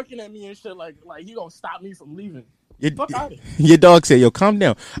 Nigga barking at me and shit like he gonna stop me from leaving. Your, Fuck out of here. your dog said, "Yo, calm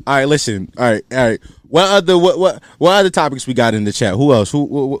down." All right, listen. All right. What other topics we got in the chat? Who else?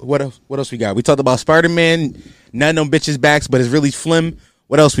 What else? What else we got? We talked about Spider-Man. None of them bitches backs, but it's really Flim.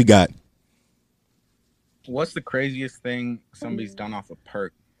 What else we got? What's the craziest thing somebody's done off a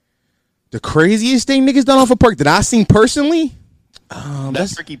perk? The craziest thing niggas done off a perk that I seen personally.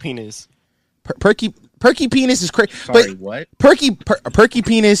 That's Perky Penis. Perky penis is crazy. Sorry, what? Perky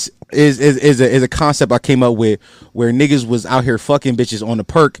penis is a concept I came up with where niggas was out here fucking bitches on the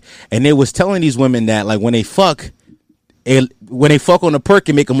perk, and they was telling these women that like when they fuck on the perk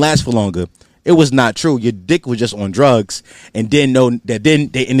it make them last for longer. It was not true. Your dick was just on drugs and didn't know that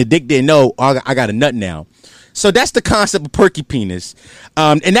and the dick didn't know, oh, I got a nut now. So that's the concept of perky penis.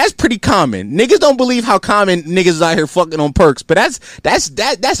 And that's pretty common. Niggas don't believe how common niggas is out here fucking on perks, but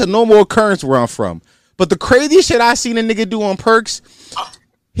that's a normal occurrence where I'm from. But the craziest shit I seen a nigga do on perks,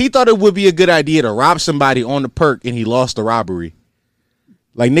 he thought it would be a good idea to rob somebody on the perk and he lost the robbery.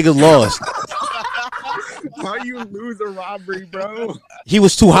 Like niggas lost. How you lose a robbery, bro? He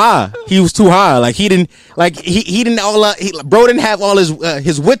was too high. Like he didn't bro didn't have all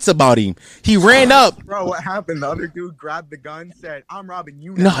his wits about him. He ran up. Bro, what happened? The other dude grabbed the gun, said, "I'm robbing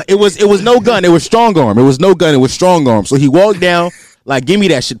you." No, now." it was no gun. It was strong arm. It was no gun. It was strong arm. So he walked down like, "Give me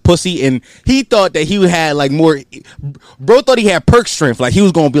that shit, pussy." And he thought that he had like more. Bro thought he had perk strength. Like he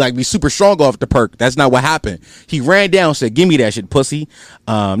was gonna be super strong off the perk. That's not what happened. He ran down and said, "Give me that shit, pussy."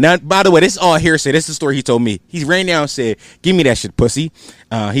 Now, by the way, this is all hearsay. This is the story he told me. He ran down and said, "Give me that shit, pussy."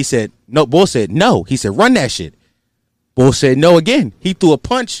 He said, "No." Bull said, "No." He said, "Run that shit." Bull said, "No." Again, he threw a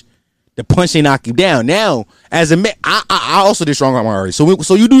punch. The punch ain't knock him down. Now, as a man, I also did strong arm already. So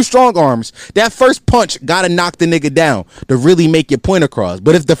you do strong arms. That first punch gotta knock the nigga down to really make your point across.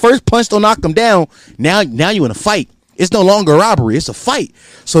 But if the first punch don't knock him down, now you in a fight. It's no longer a robbery. It's a fight.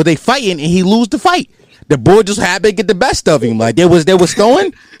 So they fighting and he lose the fight. The boy just happened to get the best of him. Like there was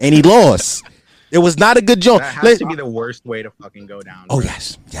throwing and he lost. It was not a good joke. That has to be the worst way to fucking go down. Oh bro.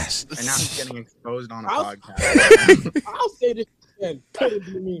 yes. And now he's getting exposed on a podcast. I'll say this again. Couldn't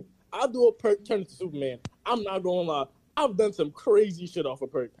be me. I'll do a perk turn to Superman. I'm not gonna lie. I've done some crazy shit off a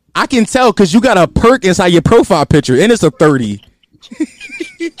perk. I can tell because you got a perk inside your profile picture and it's a 30.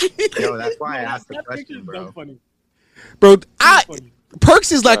 Yo, that's why I asked the That picture question, is bro. dumb funny. Bro, Funny.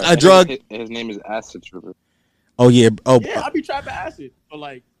 perks is like a drug. His name is Acid Trooper. Oh yeah. Oh, Yeah, I be trapping acid. But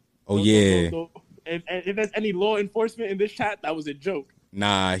like, oh yeah. If there's any law enforcement in this chat, that was a joke.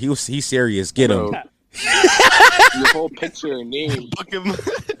 Nah, he's serious. Get him. Bro, your whole picture and name, Fuck him.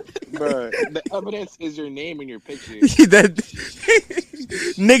 bro. The evidence is your name and your picture. That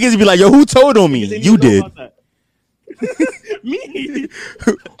niggas be like, "Yo, who told on me?" They You need to did. know about that. Me.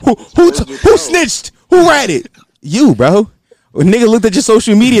 Who snitched? Who ratted? You, bro. A nigga looked at your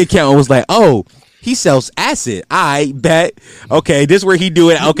social media account and was like, "Oh, he sells acid. I bet." Okay, this where he do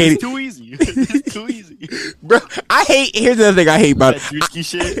it. Okay, It's too easy. It's too easy. bro. Here's the other thing I hate about That Drewski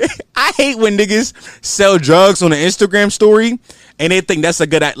shit. I hate when niggas sell drugs on an Instagram story and they think that's a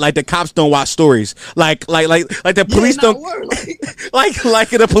good, like the cops don't watch stories, like the police don't, like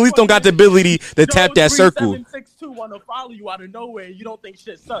the police don't got the ability to tap that circle. 3762 want to follow you out of nowhere and you don't think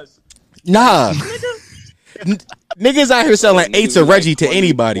shit sus. Nah, niggas out here selling eights of Reggie to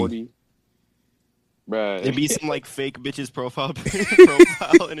anybody. Bruh. It be some like fake bitch's profile,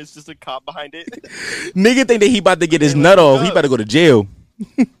 and it's just a cop behind it. Nigga think that he about to get his nut off. He about to go to jail.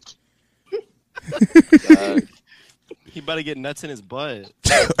 He about to get nuts in his butt.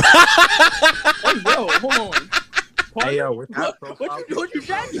 Hey, yo, hold on. Hey, yo, with that What you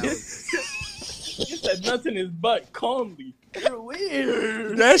jacking? He said nuts in his butt calmly. You're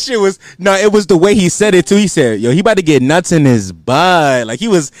weird. That shit was it was the way he said it too. He said, "Yo, he about to get nuts in his butt." Like he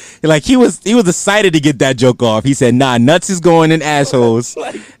was excited to get that joke off. He said, "Nah, nuts is going in assholes."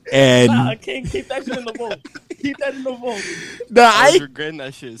 And Nah, King, keep that shit in the vault. Keep that in the vault. nah, I was regretting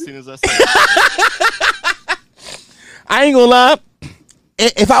that shit as soon as I said it. I ain't gonna lie.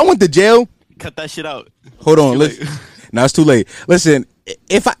 If I went to jail, Cut that shit out. hold on. Too Listen, late. no, it's too late. Listen,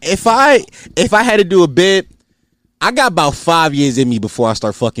 if I had to do a bid, I got about 5 years in me before I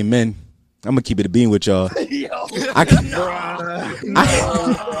start fucking men. I'm gonna keep it a bean with y'all. Yo.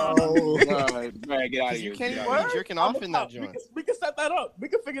 Bruh, get out of here. You can't Get even out of be jerking off in that We joint. can, we can set that up. We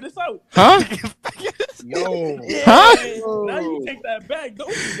can figure this out. Huh? Yo, Yeah. Huh? Now you take that back, don't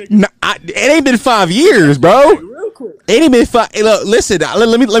you, nigga? No, it ain't been 5 years, bro. Real quick. It ain't been 5. Hey, look, listen.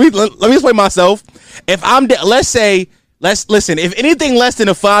 Let me explain myself. If let's listen. If anything less than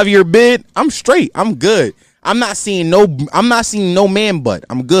a 5-year bid, I'm straight. I'm good. I'm not seeing no man butt.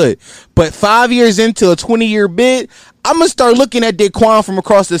 I'm good. But 5 years into a 20-year bid, I'm gonna start looking at Daquan from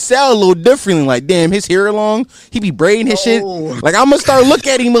across the cell a little differently. Like, damn, his hair long. He be braiding his shit. Like, I'm gonna start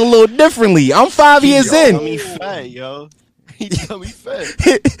looking at him a little differently. I'm 5 years in. Dummy fat, yo. He dummy fat.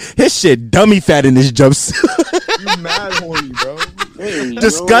 His shit dummy fat in this jumpsuit. You mad horny, bro. Hey,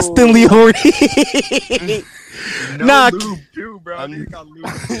 Disgustingly horny. No Nah, lube too, bro. I'm- You got lube.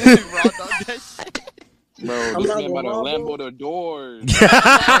 Raw dog that shit. Bro, I'm this not man about to gonna lie, Lambo the doors.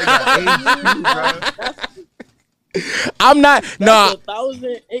 I'm not. Nah, That's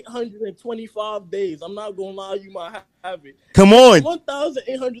 1,825 days. I'm not gonna lie, you might have it. come on.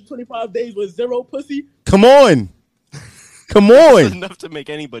 1,825 days with zero pussy. Come on. Come That's on. enough to make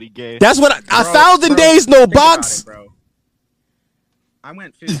anybody gay. That's what a Bro, 1,000 days, no think about box. it, bro. I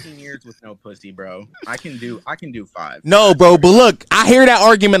went 15 years with no pussy, bro. I can do 5. No, bro, but look, I hear that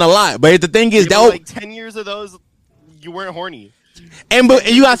argument a lot. But the thing is, Yeah, that but like 10 years of those, you weren't horny. and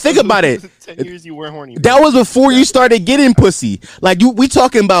you gotta think about it. 10 years you weren't horny. That was before you started getting pussy. Like we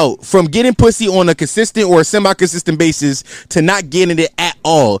talking about from getting pussy on a consistent or a semi-consistent basis to not getting it at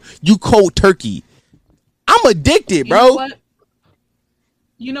all. You cold turkey. I'm addicted, bro.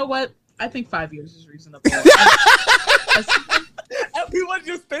 You know what? I think 5 years is reasonable. Everyone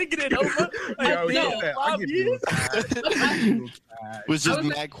just thinking it over. Like, Yo, damn, yeah, I'll 5 give you years? that. was I just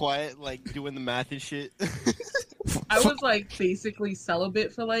was- mad quiet, like doing the math and shit. I was like basically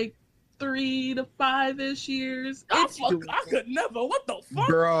celibate for like 3 to 5-ish years. I could never. What the fuck?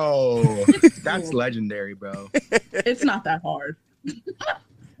 Bro, that's legendary, bro. It's not that hard.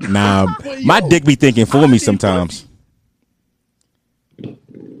 Nah, But, my yo, dick be thinking for I me need sometimes.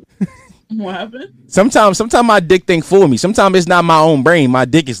 What happened? Sometimes my dick think for me. Sometimes it's not my own brain. My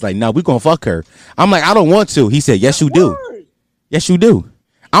dick is like, no, we gonna fuck her. I'm like, I don't want to. He said, yes, you do. Word. Yes, you do.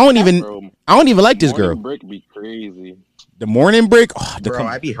 I don't even Bro, like this girl. Morning Brick be crazy. The morning break. Oh, the Bro,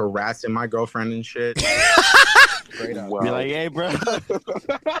 I be harassing my girlfriend and shit. Straight up. Wow. Be like, hey, bro.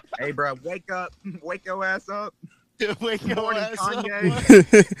 Hey, bro, wake up. Wake your ass up. Wake your Morning, ass up.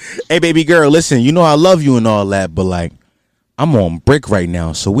 Kanye. Hey, baby girl, listen. You know I love you and all that, but like, I'm on break right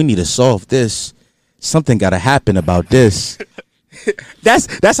now, so we need to solve this. Something gotta happen about this. That's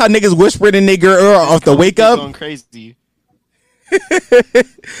how niggas whispering in their girl off the wake up. Going crazy.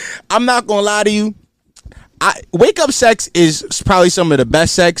 I'm not gonna lie to you. Wake up sex is probably some of the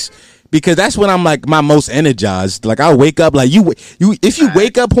best sex because that's when I'm like my most energized. Like I wake up like you if you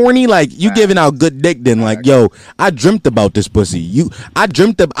wake up horny, like you giving out good dick. Then like yo, I dreamt about this pussy. I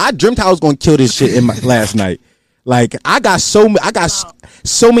dreamt I was gonna kill this shit in my last night. Like I got so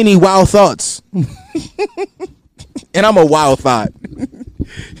many wild thoughts, and I'm a wild thought.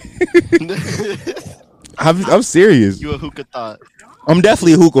 I'm serious. You a hookah thought. I'm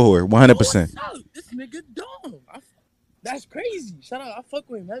definitely a hookah whore, 100%. Oh, this nigga dumb. That's crazy. Shut up. I fuck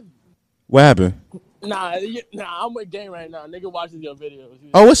with him heavy. What happened? Nah, I'm with Gang right now. Nigga watches your videos.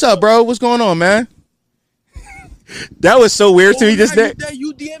 Oh, what's up, bro? What's going on, man? That was so weird to me just there.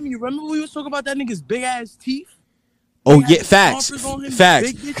 You DM me. Remember we was talking about that nigga's big ass teeth? Oh He had yeah, the facts, stompers on him,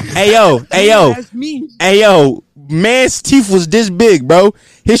 facts. big bitches. Hey yo, That's me. man's teeth was this big, bro.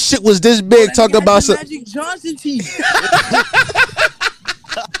 His shit was this big. That Talk nigga about had some. the Magic Johnson teeth.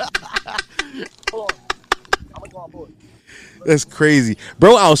 Hold on. I'm gonna go on board. That's crazy,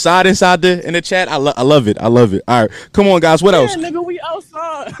 bro. Outside, inside in the chat. I love it. I love it. All right, come on, guys. What else? Yeah, nigga, we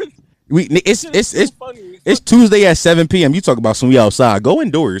outside. It's Tuesday at 7 p.m. You talk about some we outside. Go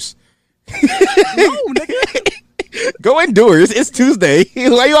indoors. No, nigga. Go indoors. It's Tuesday.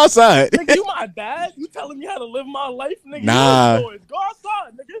 Why you outside? Nigga, you my dad? You telling me how to live my life, nigga? Nah. Go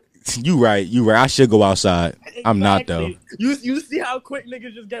outside, nigga. You right. I should go outside. I'm not though. Exactly. You see how quick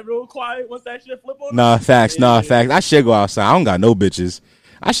niggas just get real quiet once that shit flip on? Nah, facts. Nah, Yeah. facts. I should go outside. I don't got no bitches.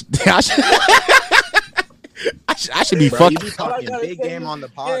 I should I should be Bro, fucking. you be talking gotta big say game is, on the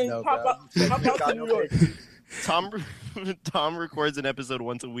pod, gang, though, pop bro. out- pop out to New York. Tom records an episode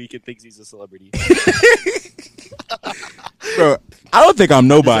once a week and thinks he's a celebrity. Bro, I don't think I'm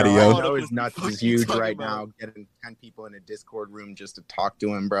nobody, Bro, yo. I know his nuts What is you huge talking right about? now. Getting 10 people in a Discord room just to talk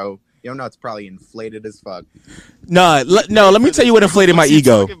to him, bro. Your nuts probably inflated as fuck. No, let me tell you what inflated my What's he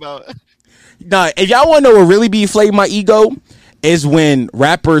ego. talking about? Nah, if y'all want to know what really be inflating my ego is when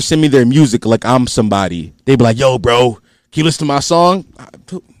rappers send me their music like I'm somebody. They be like, "Yo, bro, can you listen to my song?"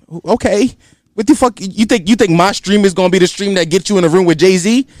 Okay. What the fuck you think my stream is gonna be the stream that gets you in a room with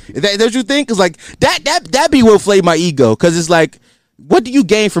Jay-Z? Is that what you think? Cause like that be what inflate my ego. Cause it's like, what do you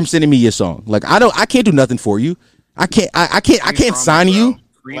gain from sending me your song? Like I can't do nothing for you. I can't sign you.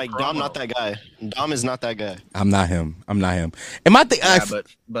 Like Dom, not that guy. Dom is not that guy. I'm not him. And my thing, Yeah,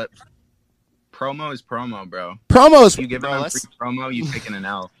 but promo is promo, bro. Promos. If you give them free promo, you taking an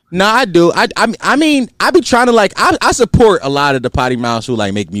L. No, I do. I mean, I be trying to like. I support a lot of the potty mouths who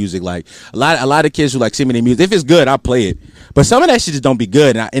like make music. Like a lot of kids who like send me their music. If it's good, I'll play it. But some of that shit just don't be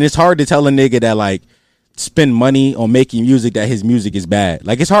good, and it's hard to tell a nigga that like spend money on making music that his music is bad.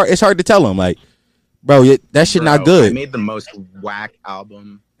 Like it's hard to tell him like, bro, that shit not good. I made the most whack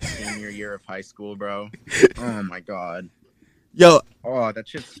album senior year of high school, bro. Oh my god. Yo, oh, that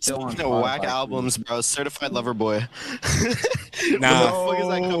shit's still on. The whack albums, bro. Certified Lover Boy.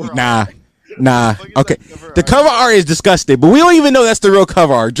 Nah. Okay, the cover art is disgusting, but we don't even know that's the real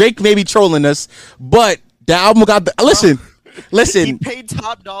cover art. Drake may be trolling us, but the album got the listen. He paid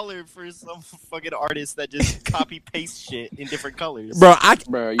top dollar for some fucking artist that just copy paste shit in different colors. Bro, I'm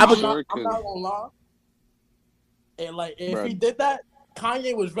not gonna lie. And like, if he did that,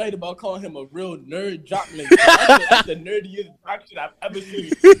 Kanye was right about calling him a real nerd jock nigga. That's the nerdiest jock shit I've ever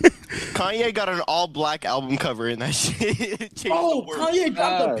seen. Kanye got an all-black album cover in that shit. Oh, Kanye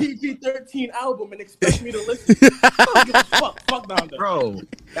dropped a PG-13 album and expects me to listen. I don't give a fuck. Fuck down there. Bro,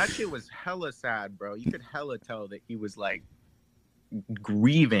 that shit was hella sad, bro. You could hella tell that he was like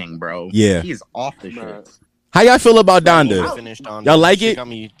grieving, bro. Yeah. He is off the shit. How y'all feel about Donda? Y'all like it? Got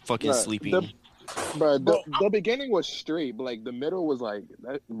me fucking sleepy. Bro, the beginning was straight, but like the middle was like,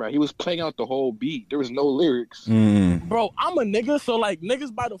 bro, he was playing out the whole beat. There was no lyrics. Bro, I'm a nigga, so like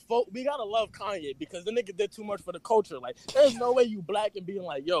niggas by default, we gotta love Kanye because the nigga did too much for the culture. Like, there's no way you black and being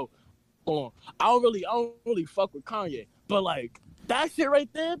like, yo, hold on, I don't really fuck with Kanye, but like that shit right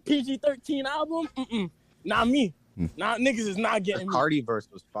there, PG-13 album, not me. Nah, niggas is not getting me. Cardi verse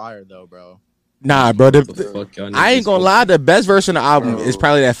was fire though, bro. Nah, bro. I ain't gonna lie. The best verse on the album is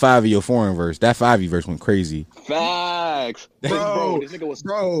probably that 5E or Foreign verse. That 5E verse went crazy. Facts, bro. This nigga was,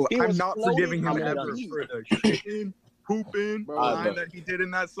 I'm not forgiving him ever for the shitting, pooping line that he did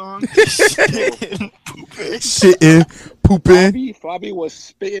in that song. Shitting, pooping. Fabi was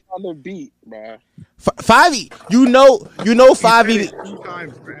spitting on the beat, bro. 5E, you know 5E.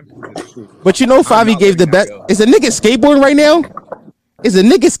 But you know 5E gave the best. Is a nigga skateboarding right now? Is a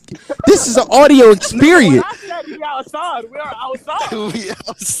nigga? This is an audio experience. No, I said we outside. We are outside. We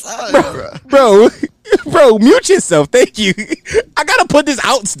outside, bro. Mute yourself. Thank you. I gotta put this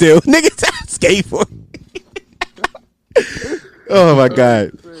out still. Niggas skateboard. Oh my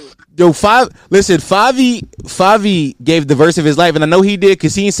god. Yo, 5E gave the verse of his life, and I know he did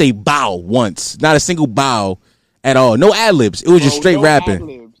because he didn't say bow once. Not a single bow at all. No ad libs. It was just straight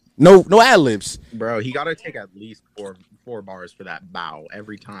rapping. No ad libs. Bro, he gotta take at least four bars for that bow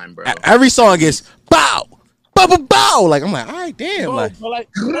every time, bro. Every song is bow, bow. Like I'm like, all right, damn. Bro, like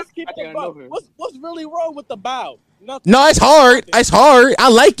let's keep it bow. What's really wrong with the bow? Nothing. No, it's hard. It's hard. I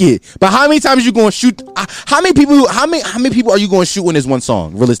like it. But how many times you gonna shoot? How many people are you gonna shoot on this one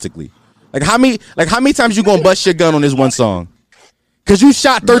song? Realistically, like how many times you gonna bust your gun on this one song? Cause you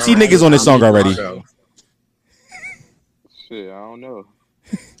shot 13 niggas on this song already. Shit, I don't know.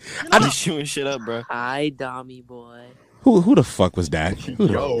 I'm just shooting shit up, bro. Hi, Dommy boy. Who the fuck was that? Who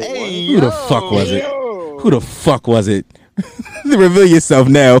the fuck was it? Who the fuck was it? Reveal yourself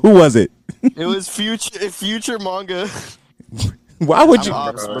now. Who was it? It was future manga. Why would you? You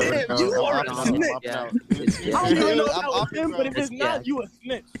are a snitch. I don't know about him, but if it's not, you a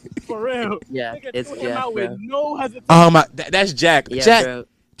snitch for real. Yeah, it's Jack, with no hesitation. Oh my, that's Jack. Yeah,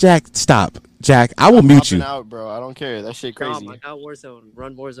 Jack, stop. Jack, I will mute you. Out, bro. I don't care. That shit crazy. I got Warzone.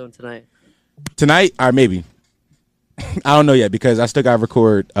 Run Warzone tonight. Tonight, or maybe. I don't know yet because I still got to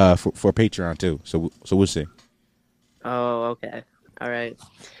record for Patreon too. So we'll see. Oh, okay. All right.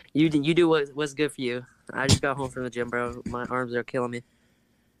 You do what's good for you. I just got home from the gym, bro. My arms are killing me.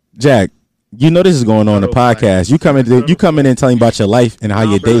 Jack, you know this is going on the podcast. You coming in telling about your life and how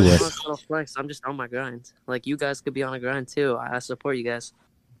your day was. I'm just on my grind. Like you guys could be on a grind too. I support you guys.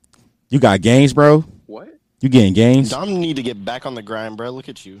 You got gains, bro? What? You getting gains? Dom need to get back on the grind, bro. Look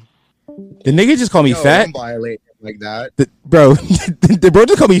at you. The nigga just called me fat. Don't violate him like that. Bro, the bro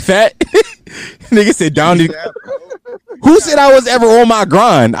just called me fat. Nigga said down. Who said I was ever on my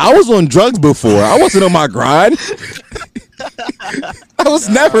grind? I was on drugs before. I wasn't on my grind. I was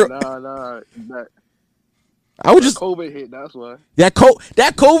never. Nah. I was just COVID hit. That's why. That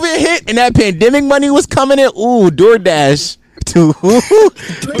COVID hit and that pandemic money was coming in. Ooh, DoorDash.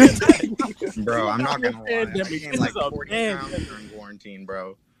 Bro, I'm not gonna lie. I gained like 40 pounds during quarantine,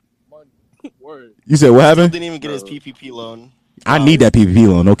 bro. Word. You said what happened? Didn't even get his PPP loan. I need that PPP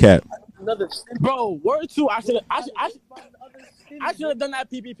loan. No cap. Bro, word too. I should have done that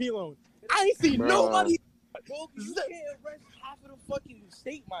PPP loan. I ain't seen nobody Bro, you can't arrest half of the fucking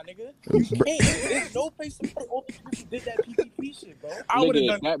state, my nigga. You can't. There's no place to put all the people who did that PPP shit, bro. I would have Nigga,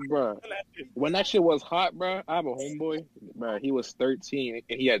 done that, bro. When that shit was hot, bro, I have a homeboy, bro. He was 13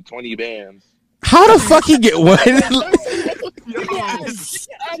 and he had 20 bands. How the fuck he get one?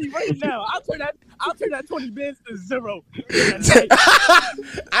 Addy, right now, I'll turn that 20 bands to 0.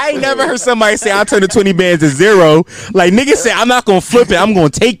 I ain't never heard somebody say I'll turn the 20 bands to 0. Like niggas say I'm not gonna flip it, I'm gonna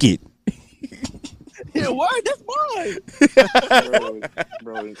take it. Yeah, what? That's mine.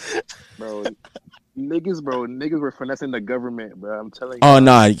 bro. Niggas were finessing the government, bro. I'm telling you. Oh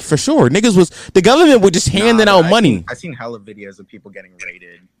nah, for sure. Niggas was the government was just handing out money. I seen hella videos of people getting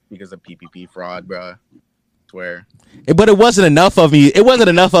raided because of PPP fraud, bro. Swear. But it wasn't enough of me. It wasn't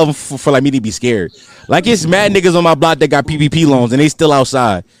enough of them for like me to be scared. Like it's mad niggas on my block that got PPP loans and they still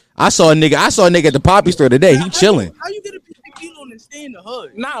outside. I saw a nigga at the Poppy store today. He chilling. How you get a PPP loan and stay in the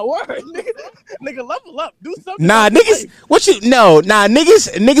hood? Nah, word, nigga, level up. Do something. Nah, niggas. What you? No, nah,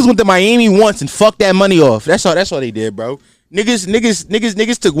 niggas went to Miami once and fucked that money off. That's all they did, bro.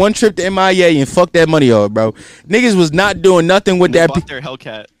 Niggas took one trip to MIA and fucked that money off, bro. Niggas was not doing nothing with that. Bought their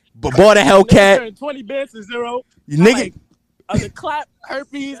Hellcat. Bought a Hellcat. 20 bands to 0. Nigga. The clap,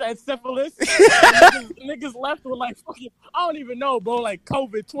 herpes, and syphilis. niggas left with like fucking, I don't even know, bro. Like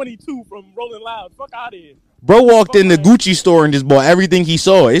COVID-22 from Rolling Loud. Fuck out of here. Bro walked in the Gucci store and just bought everything he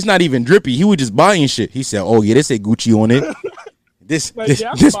saw. It's not even drippy. He was just buying shit. He said, "Oh yeah, this say Gucci on it. This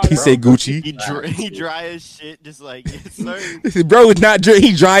piece say Gucci." He dry as shit, just like yes, sir. Bro is not dry.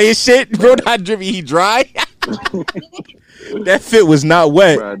 He dry as shit. Bro not drippy. He dry. That fit was not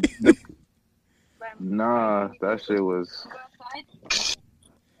wet. Bro, nah, that shit was.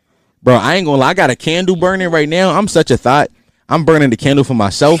 Bro, I ain't gonna lie. I got a candle burning right now. I'm such a thought. I'm burning the candle for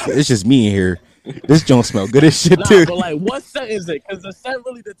myself. It's just me in here. This joint smell good as shit too. But like, what scent is it? Because the scent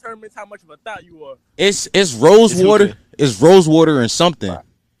really determines how much of a thought you are. It's rose water. It's rose water and something.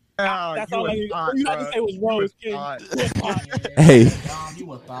 That's all you had to say was rose, kid. Hey.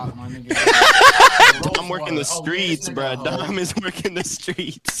 You a thought, my nigga. I'm working the streets, bro. Dom is working the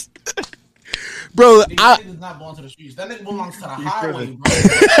streets. Bro, That nigga's not going to the streets. That nigga belongs to the highway,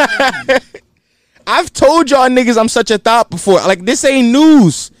 bro. I've told y'all niggas I'm such a thought before. Like, this ain't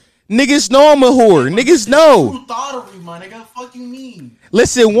news. Niggas know I'm a whore. Niggas know. True thoughterly, my nigga. Fuck you mean?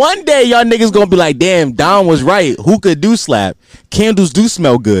 Listen, one day y'all niggas gonna be like, damn, Don was right. Hookah do slap. Candles do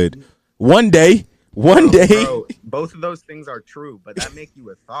smell good. One day. Bro, both of those things are true, but that make you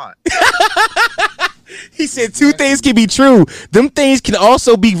a thought. He said two things can be true. Them things can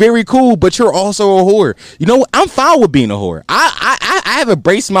also be very cool, but you're also a whore. You know what? I'm fine with being a whore. I have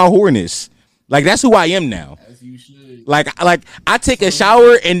embraced my whoreness. Like, that's who I am now. As you should. Like I take a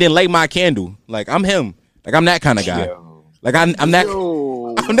shower and then light my candle. Like, I'm him. Like, I'm that kind of guy. Like, I'm that.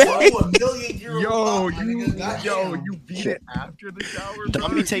 I'm that. You beat it after the shower.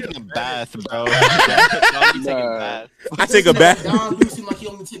 Don't be taking a bath, bro. Don't be taking a bath. I take a bath. Don do seem like he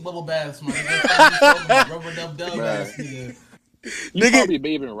only take bubble baths, my nigga. Rubber dub ass nigga. You probably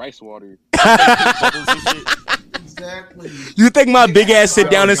bathe in rice water. Exactly. You think my big ass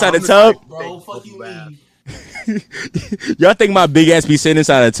sit down inside the tub? Bro, fuck you mean? Y'all think my big ass be sitting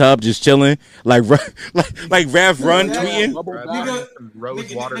inside a tub just chilling, like Raph Run tweeting?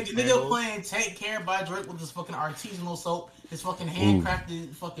 Nigga playing Take Care by Drake with his fucking artisanal soap, his fucking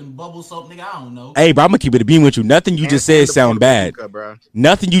handcrafted fucking bubble soap, nigga. I don't know. Hey, bro, I'm gonna keep it a beam with you. Nothing you just said sound bad.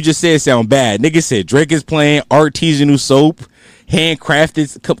 Nothing you just said sound bad. Nigga said Drake is playing artisanal soap,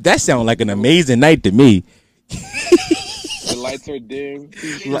 handcrafted. That sound like an amazing night to me. The lights are dim.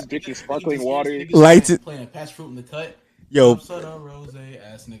 He's drinking sparkling water. Lights playing Patch Fruit in the Cut. Yo. Rose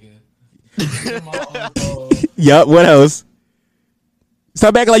ass nigga. Yup. What else?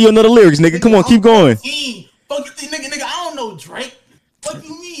 Stop acting like you don't know the lyrics, nigga. Come on, keep going. Fuck you think, nigga. I don't know Drake. Fuck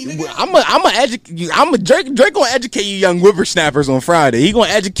you mean, nigga? I'm a educate you. Drake gonna educate you young whippersnappers on Friday. He gonna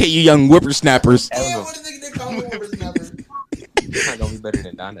educate you young whippersnappers. Yeah, what the nigga they call me whippersnappers? He's not gonna be better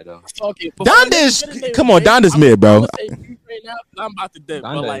than Donda though. Okay, Donda is Donda's mid, bro. I'm about to dip.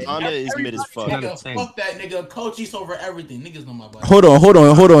 Donda is mid as fuck. Nigga, fuck that nigga. Coachise over everything. Niggas know my body.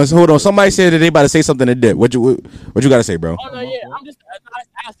 Hold on. Somebody said that they about to say something to dip. What you gotta say, bro? Oh no, yeah.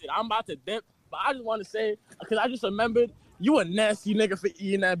 I'm about to dip, but I just want to say because I just remembered. You a nasty nigga for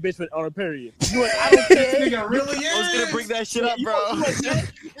eating that bitch on a period. I don't care. This nigga really is. I was gonna bring that shit up, bro.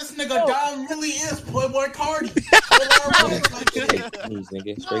 This nigga Dom really is Playboy Cardi.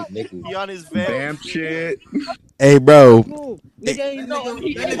 Nigga, straight nigga. He on his vamp shit. Hey, bro. Nigga ain't know.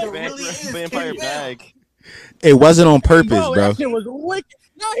 He really is vampire bag. It wasn't on purpose, bro. That shit was wicked.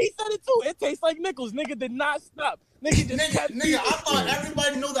 No, he said it too. It tastes like nickels. Nigga did not stop. Nigga, I thought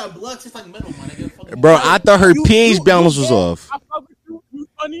everybody know that blood tastes like metal, my nigga. Bro, I thought her pH balance was gay. off. I fuck with you. You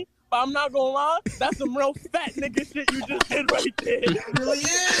funny, but I'm not gonna lie. That's some real fat nigga shit you just did right there. It really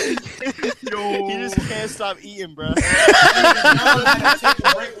is. He just can't stop eating, bro. Take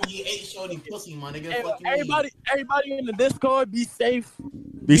a break when he ate shorty pussy, my nigga. Hey, Fuck you, everybody in the Discord, be safe.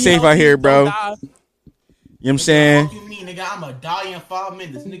 Be safe out healthy, here, bro. don't die. You know what I'm saying? Fuck you mean, nigga? I'ma die in 5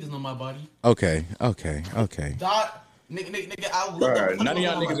 minutes. Niggas know my body. Okay. Die, nigga. I will lick Bruh, the none of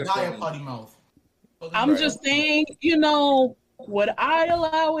y'all punch niggas on my are die friends. potty mouth. I'm just saying, would I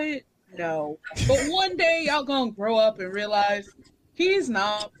allow it? No. But one day y'all gonna grow up and realize he's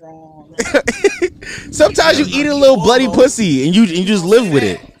not wrong. Sometimes you eat a little bloody pussy and you just live with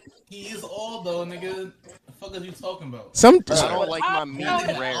it. He is old though, nigga. The fuck are you talking about? I don't like my meat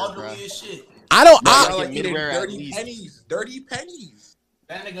Nigga rare, bro. elderly as shit. I don't. I Y'all like like it eating rare at dirty least. pennies. Dirty pennies.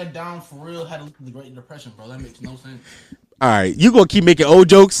 That nigga down for real had the Great Depression, bro. That makes no sense. All right, you gonna keep making old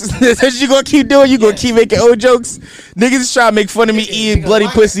jokes? That's what you gonna keep doing? You gonna keep making old jokes? Niggas is trying to make fun of me eating Nigga, bloody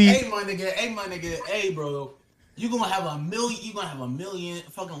my- pussy. Hey my nigga, hey bro. You gonna have a million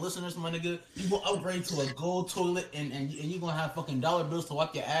fucking listeners, my nigga. You gonna upgrade to a gold toilet and you gonna have fucking dollar bills to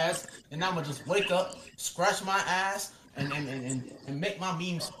wipe your ass. And I'm gonna just wake up, scratch my ass, and make my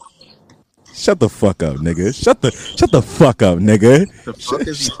memes. Shut the fuck up, nigga. Shut the fuck up, nigga. The fuck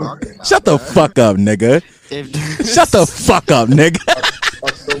is he talking about? Shut the fuck up, nigga. Shut the fuck up, nigga.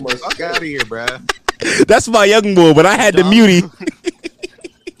 Fuck so much. Fuck out of here, bruh. That's my young boy, but I had to mute him.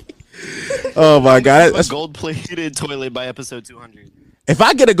 Oh my god, that's Gold-plated toilet by episode 200. if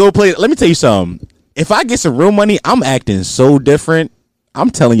I get a gold plate, let me tell you something. If I get some real money, I'm acting so different. I'm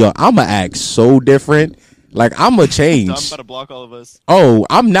telling y'all, I'ma act so different. Like I'ma I'm change. about to block all of us. Oh,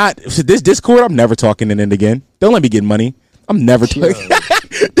 I'm not. This Discord, I'm never talking in it again. Don't let me get money. I'm never talking.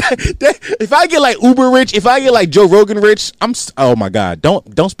 If I get like uber rich, if I get like Joe Rogan rich, oh my god,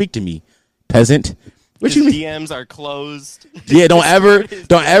 don't speak to me, peasant. What His you mean? DMs are closed. Yeah, don't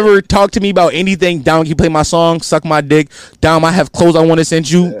ever talk to me about anything. Down, you play my song, suck my dick. Down, I have clothes I want to send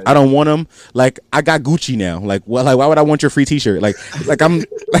you. I don't want them. Like I got Gucci now. Like what? Like why would I want your free T-shirt? Like I'm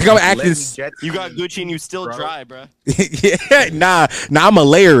acting. You got Gucci and you still dry, bro. Yeah, nah. I'ma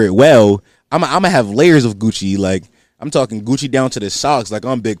layer it well. I'ma have layers of Gucci. Like I'm talking Gucci down to the socks. Like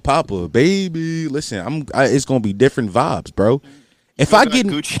I'm Big Papa, baby. Listen, it's gonna be different vibes, bro. If I get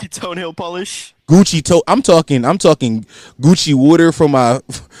Gucci toenail polish, Gucci toe, I'm talking Gucci water from my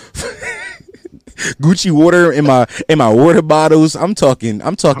Gucci water in my water bottles. I'm talking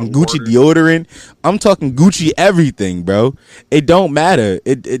Gucci deodorant. I'm talking Gucci everything, bro. It don't matter.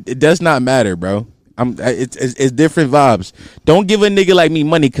 It does not matter, bro. It's different vibes. Don't give a nigga like me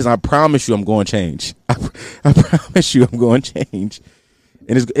money because I promise you I'm going to change. I promise you I'm going to change.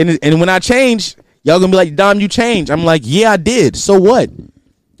 And when I change, y'all gonna be like, Dom, you changed. I'm like, yeah, I did. So what?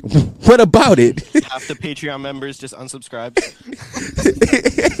 What about it? half the Patreon members just unsubscribed.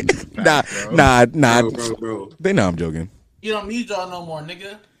 Nah. Bro. They know I'm joking. You don't need y'all no more,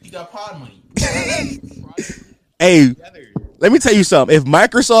 nigga. You got pod money. Hey, let me tell you something. If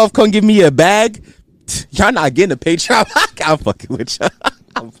Microsoft come give me a bag, y'all not getting a Patreon. I'm fucking with y'all.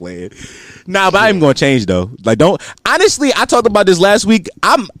 I'm playing. Nah, but I'm gonna change though. Like, don't. Honestly, I talked about this last week.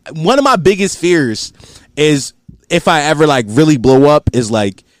 One of my biggest fears is if I ever like really blow up is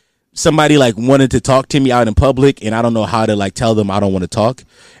like somebody like wanted to talk to me out in public and I don't know how to like tell them I don't want to talk.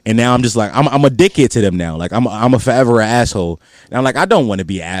 And now I'm just like I'm a dickhead to them now. Like I'm a forever an asshole. And I'm like I don't want to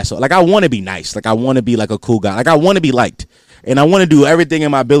be an asshole. Like I want to be nice. Like I want to be like a cool guy. Like I want to be liked. And I want to do everything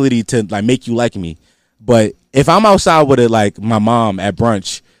in my ability to like make you like me. But if I'm outside with like my mom at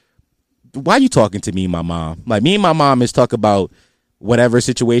brunch, why you talking to me, my mom? Like me and my mom is talk about whatever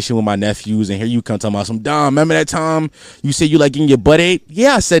situation with my nephews, and here you come talking about some Dom. Remember that time you said you like getting your butt ate?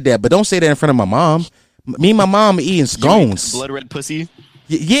 Yeah, I said that, but don't say that in front of my mom. Me and my mom are eating scones. Blood red pussy.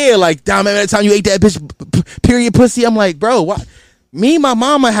 Yeah, like Dom. Remember that time you ate that bitch period pussy? I'm like, bro, why? Me and my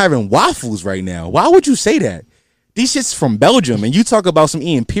mom are having waffles right now. Why would you say that? These shit's from Belgium, and you talk about some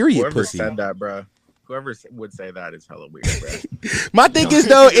eating period Whoever pussy. said that, bro. Whoever would say that is hella weird, bro. My thing is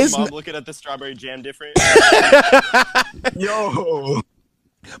though, Your it's mom looking at the strawberry jam different. Yo.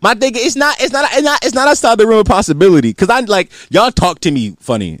 my thing. It's not outside the realm of possibility. Because I like y'all talk to me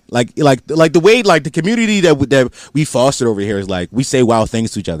funny. Like the way like the community that we fostered over here is like we say wild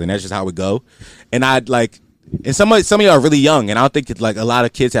things to each other, and that's just how we go. And I like, and some of y'all are really young, and I don't think it's like a lot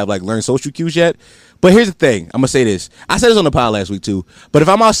of kids have like learned social cues yet. But here's the thing. I'm gonna say this. I said this on the pod last week too. But if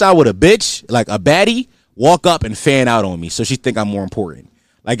I'm outside with a bitch, like a baddie, walk up and fan out on me so she think I'm more important.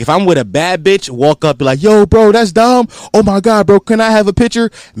 Like if I'm with a bad bitch, walk up, be like, yo, bro, that's Dom. Oh my God, bro, can I have a picture?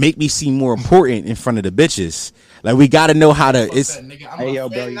 Make me seem more important in front of the bitches. Like we gotta know how to. Fuck It's that, nigga. I'm Hey, gonna yo,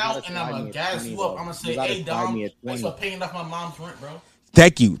 bro, fan you out gotta and I'm slide gonna me a gas 20, you up. bro. I'm gonna say, You gotta hey, slide Dom, me a thanks 20. for paying off my mom's rent, bro.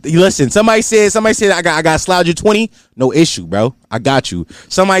 thank you. Listen, somebody said I got slide you 20. No issue, bro. I got you.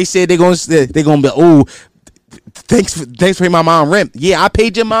 Somebody said they're gonna be thanks for paying my mom rent. Yeah, I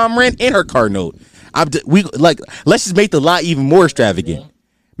paid your mom rent and her car note. Let's just make the lot even more extravagant.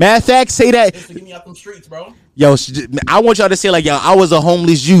 Matter of fact, say that. Just to get me out them streets, bro. Yo, I want y'all to say like, yo, I was a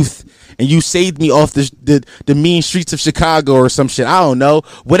homeless youth and you saved me off the mean streets of Chicago or some shit. I don't know,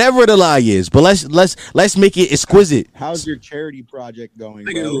 whatever the lie is, but let's make it exquisite. How's your charity project going,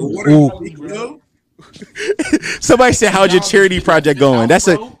 Nigga, bro? what are you Meek Mill? Somebody said, how's your charity project going? That's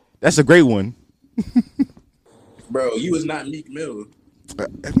a great one. Bro, you was not Meek Mill.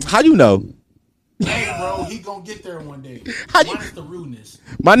 How you know? Hey, bro, he gonna get there one day. Minus the rudeness.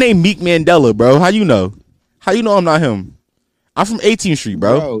 My name Meek Mandela, bro. How you know? How you know I'm not him? I'm from 18th Street,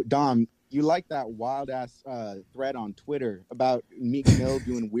 bro. Bro, Dom, you like that wild ass thread on Twitter about Meek Mill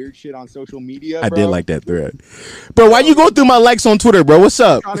doing weird shit on social media? I bro? did like that thread, bro. Why you go through my likes on Twitter, bro? What's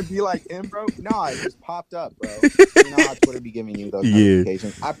up? Trying to be like him, bro? No, it just popped up, bro. You know how Twitter be giving you those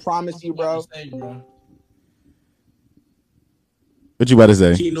notifications. I promise you, bro. What you about to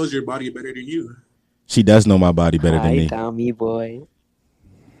say? She knows your body better than you. She does know my body better than Hi, me. Tommy boy.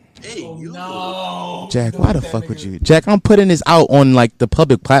 Hey, you. No. Jack, why the fuck would you? Jack, I'm putting this out on like the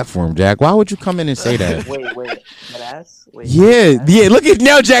public platform, Jack. Why would you come in and say that? Wait, that ass? Wait, Yeah. Look at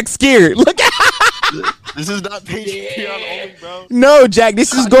now, Jack's scared. Look at. This is not Patreon only, bro. No, Jack,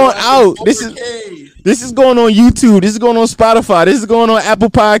 this is going out. This is going on YouTube. This is going on Spotify. This is going on Apple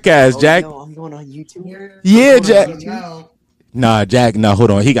Podcasts, Jack. No, I'm going on YouTube. Yeah, Jack. Nah, Jack. No, hold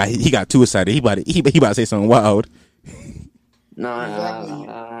on. He got too excited. He about to say something wild. No,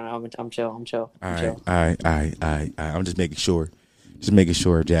 I'm chill. All right. I'm just making sure.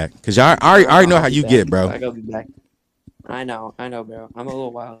 Jack. Because I already know how you get, bro. I gotta be back. I know, bro. I'm a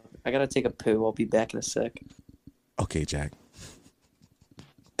little wild. I gotta take a poo. I'll be back in a sec. Okay, Jack.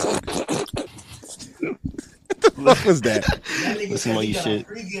 What the fuck was that? Listen while you shit.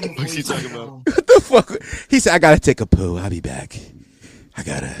 What's he talking about? What the fuck? He said, I gotta take a poo. I'll be back. I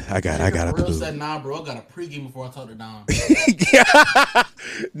gotta Real poo. said, nah, bro. I got a pregame before I told her down.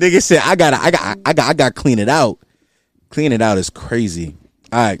 Nigga said, I gotta clean it out. Clean it out is crazy.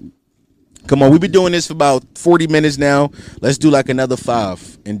 All right. Come on, we've been doing this for about 40 minutes now. Let's do like another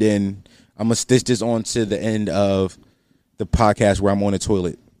 5, and then I'm gonna stitch this on to the end of the podcast where I'm on the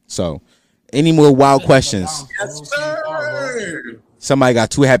toilet. So, any more wild questions? Yes, sir. Somebody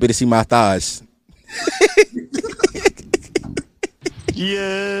got too happy to see my thighs.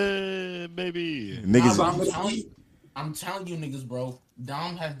 Yeah, baby. Niggas. I'm telling you, niggas, bro.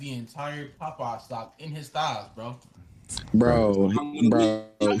 Dom has the entire Popeye stock in his thighs, bro. Bro, he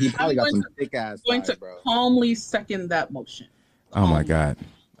probably got some thick ass Going thighs, to bro. calmly second that motion. Oh my god.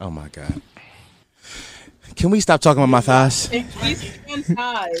 Can we stop talking about my thighs? Increase in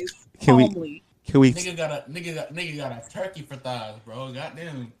thighs Can we- calmly. Can we? Nigga got a turkey for thighs, bro.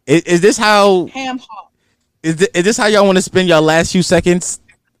 Goddamn. Is this how? Ham hop. Is this how y'all want to spend y'all last few seconds?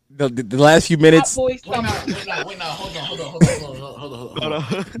 The last few minutes? Wait, now, hold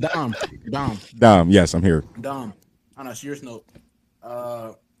on. Dom, yes, I'm here. Dom. On a serious note,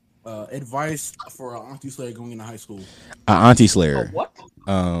 advice for an auntie slayer going into high school. Auntie Slayer. What?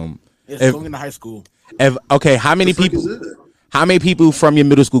 It's going into high school. Okay, how many people from your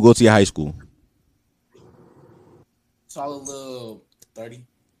middle school go to your high school? Solid little 30,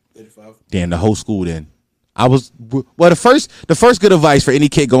 35. Damn, the whole school then. The first good advice for any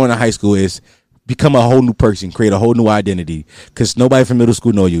kid going to high school is become a whole new person, create a whole new identity, because nobody from middle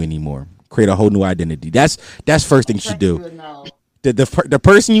school know you anymore. Create a whole new identity. That's first thing you should do. The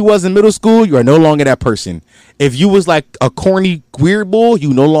person you was in middle school, you are no longer that person. If you was like a corny weird boy,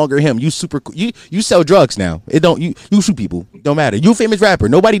 you no longer him. You you sell drugs now. You shoot people. Don't matter. You a famous rapper.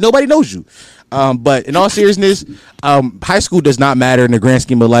 Nobody knows you. But in all seriousness, high school does not matter in the grand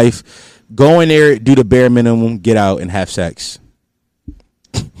scheme of life. Go in there, do the bare minimum, get out, and have sex.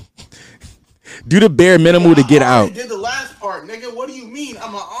 Do the bare minimum to get out. I did the last part, nigga. What do you mean?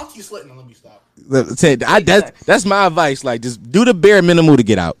 I'm an auntie slayer. No, let me stop. That's my advice. Like, just do the bare minimum to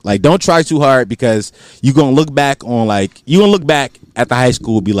get out. Like, don't try too hard, because you're gonna look back at the high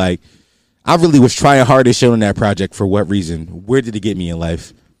school and be like, I really was trying hard to show on that project for what reason? Where did it get me in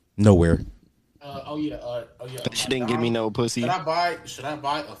life? Nowhere. Oh yeah. She didn't give me no pussy. Should I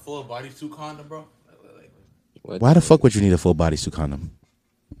buy a full bodysuit condom, bro? Why the fuck would you need a full bodysuit condom?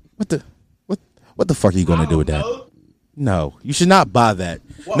 What the fuck are you gonna do with that? No, you should not buy that.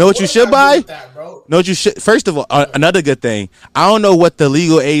 What- Know what you what should does that do buy? with that, bro? Know what you should. First of all, another good thing. I don't know what the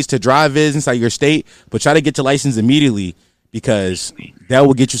legal age to drive is inside your state, but try to get your license immediately because that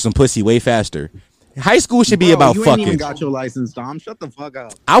will get you some pussy way faster. High school should be Bro, about you fucking. ain't even got your license, Dom. Shut the fuck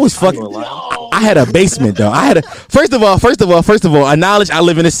up. I was fucking. I had a basement though. I had a first of all, acknowledge I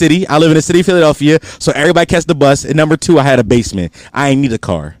live in a city. I live in the city of Philadelphia, so everybody catch the bus. And number two, I had a basement. I ain't need a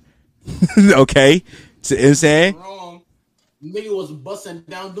car. Okay, so, you know what I'm saying? Wrong. Nigga was busting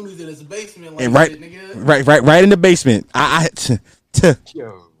down duties in his basement. Like And right, shit, nigga. right in the basement.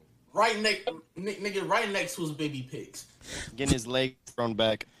 Right next to his baby pigs. Getting his leg thrown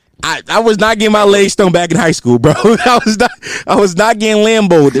back. I was not getting my legs thrown back in high school, bro. I was not getting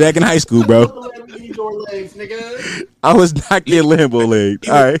Lambo back in high school, bro. Legs, nigga. I was not getting Lambo legs.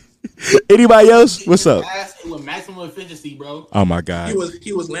 All right. Anybody else? What's up? With maximum efficiency, bro. Oh my god.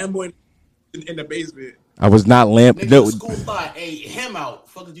 He was Lambo in the basement. I was not Lambo. Nigga, No. the school thought, hey, him out.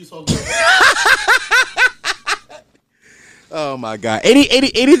 Fuck did you talking about? Oh my god.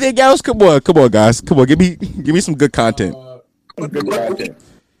 Anything else? Come on, guys. Come on, give me some good content. One mic.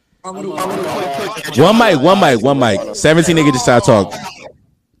 17 niggas just start talking.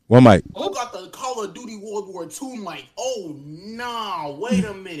 One mic. Who got the Call of Duty World War II mic? Oh, nah. Wait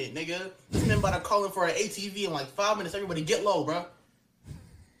a minute, nigga. This man about to call in for an ATV in like 5 minutes. Everybody get low, bro.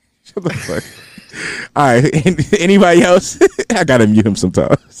 Shut the fuck. All right. Anybody else? I gotta mute him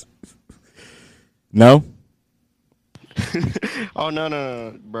sometimes. No? Oh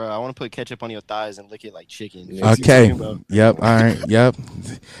no, bro! I want to put ketchup on your thighs and lick it like chicken. Okay. Yep. All right. Yep.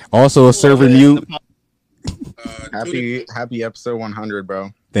 Also a server mute. Happy episode 100,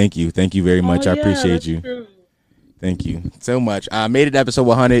 bro. Thank you very much. I appreciate you. True. Thank you so much. I made it episode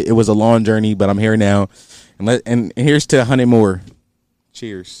 100. It was a long journey, but I'm here now. And here's to 100 more.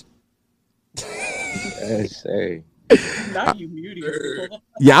 Cheers. Yes, hey. Now you muted.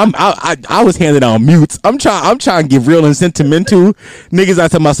 Yeah, I was handing out mutes. I'm trying to get real and sentimental. Niggas I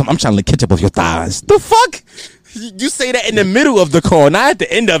talking about something. I'm trying to catch up with your thighs. The fuck? You say that in the middle of the call, not at the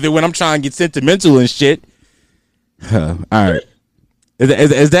end of it when I'm trying to get sentimental and shit. All right.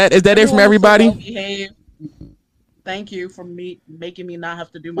 Is that it from everybody? Behave. Thank you for making me not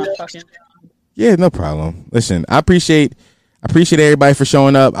have to do my fucking job. Yeah, no problem. Listen, I appreciate everybody for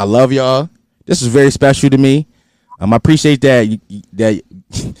showing up. I love y'all. This is very special to me. I appreciate that you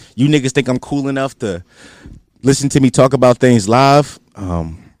niggas think I'm cool enough to listen to me talk about things live.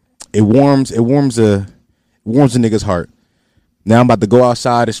 It warms a nigga's heart. Now I'm about to go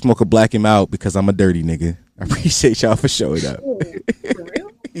outside and smoke a black him out because I'm a dirty nigga. I appreciate y'all for showing up. For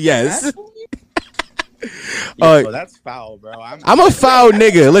real? Yes. Yo, that's foul, bro. I'm a foul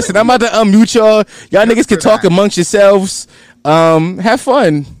nigga. Listen, I'm about to unmute y'all. Y'all niggas can talk amongst yourselves. Have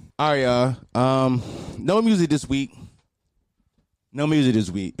fun. All right, y'all. No music this week. There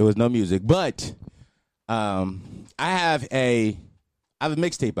was no music, but I have a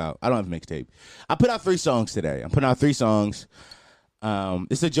mixtape out. I don't have a mixtape. I put out 3 songs today. I'm putting out 3 songs.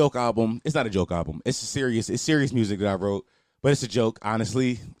 It's a joke album. It's not a joke album. It's serious music that I wrote, but it's a joke.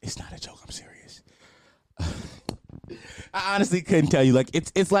 Honestly, it's not a joke. I'm serious. I honestly couldn't tell you. Like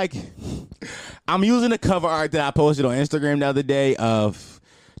it's like I'm using the cover art that I posted on Instagram the other day of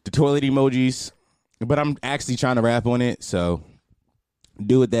the toilet emojis, but I'm actually trying to rap on it, so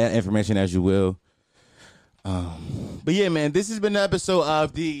do with that information as you will. But yeah, man, this has been an episode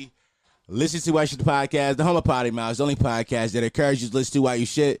of the Listen to Why You Shit podcast, the home of Potty Mouth, the only podcast that encourages you to listen to why you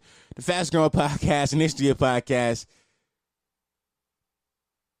shit, the fast growing podcast and history of podcast.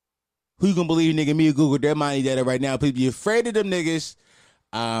 Who you gonna believe, nigga? Me or Google? Their money data right now. Please be afraid of them niggas.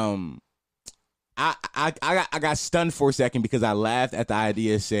 I got stunned for a second because I laughed at the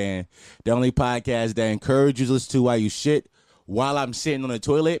idea of saying the only podcast that encourages you to listen to while you shit while I'm sitting on the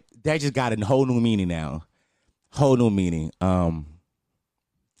toilet. That just got a whole new meaning now. Whole new meaning.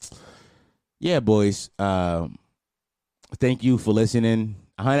 Yeah, boys. Thank you for listening.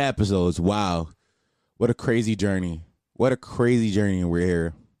 100 episodes. Wow. What a crazy journey. What a crazy journey we're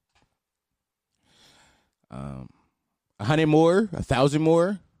here. 100 more, 1,000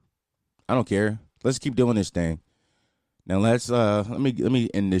 more. I don't care. Let's keep doing this thing. Now let me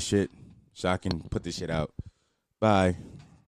end this shit so I can put this shit out. Bye.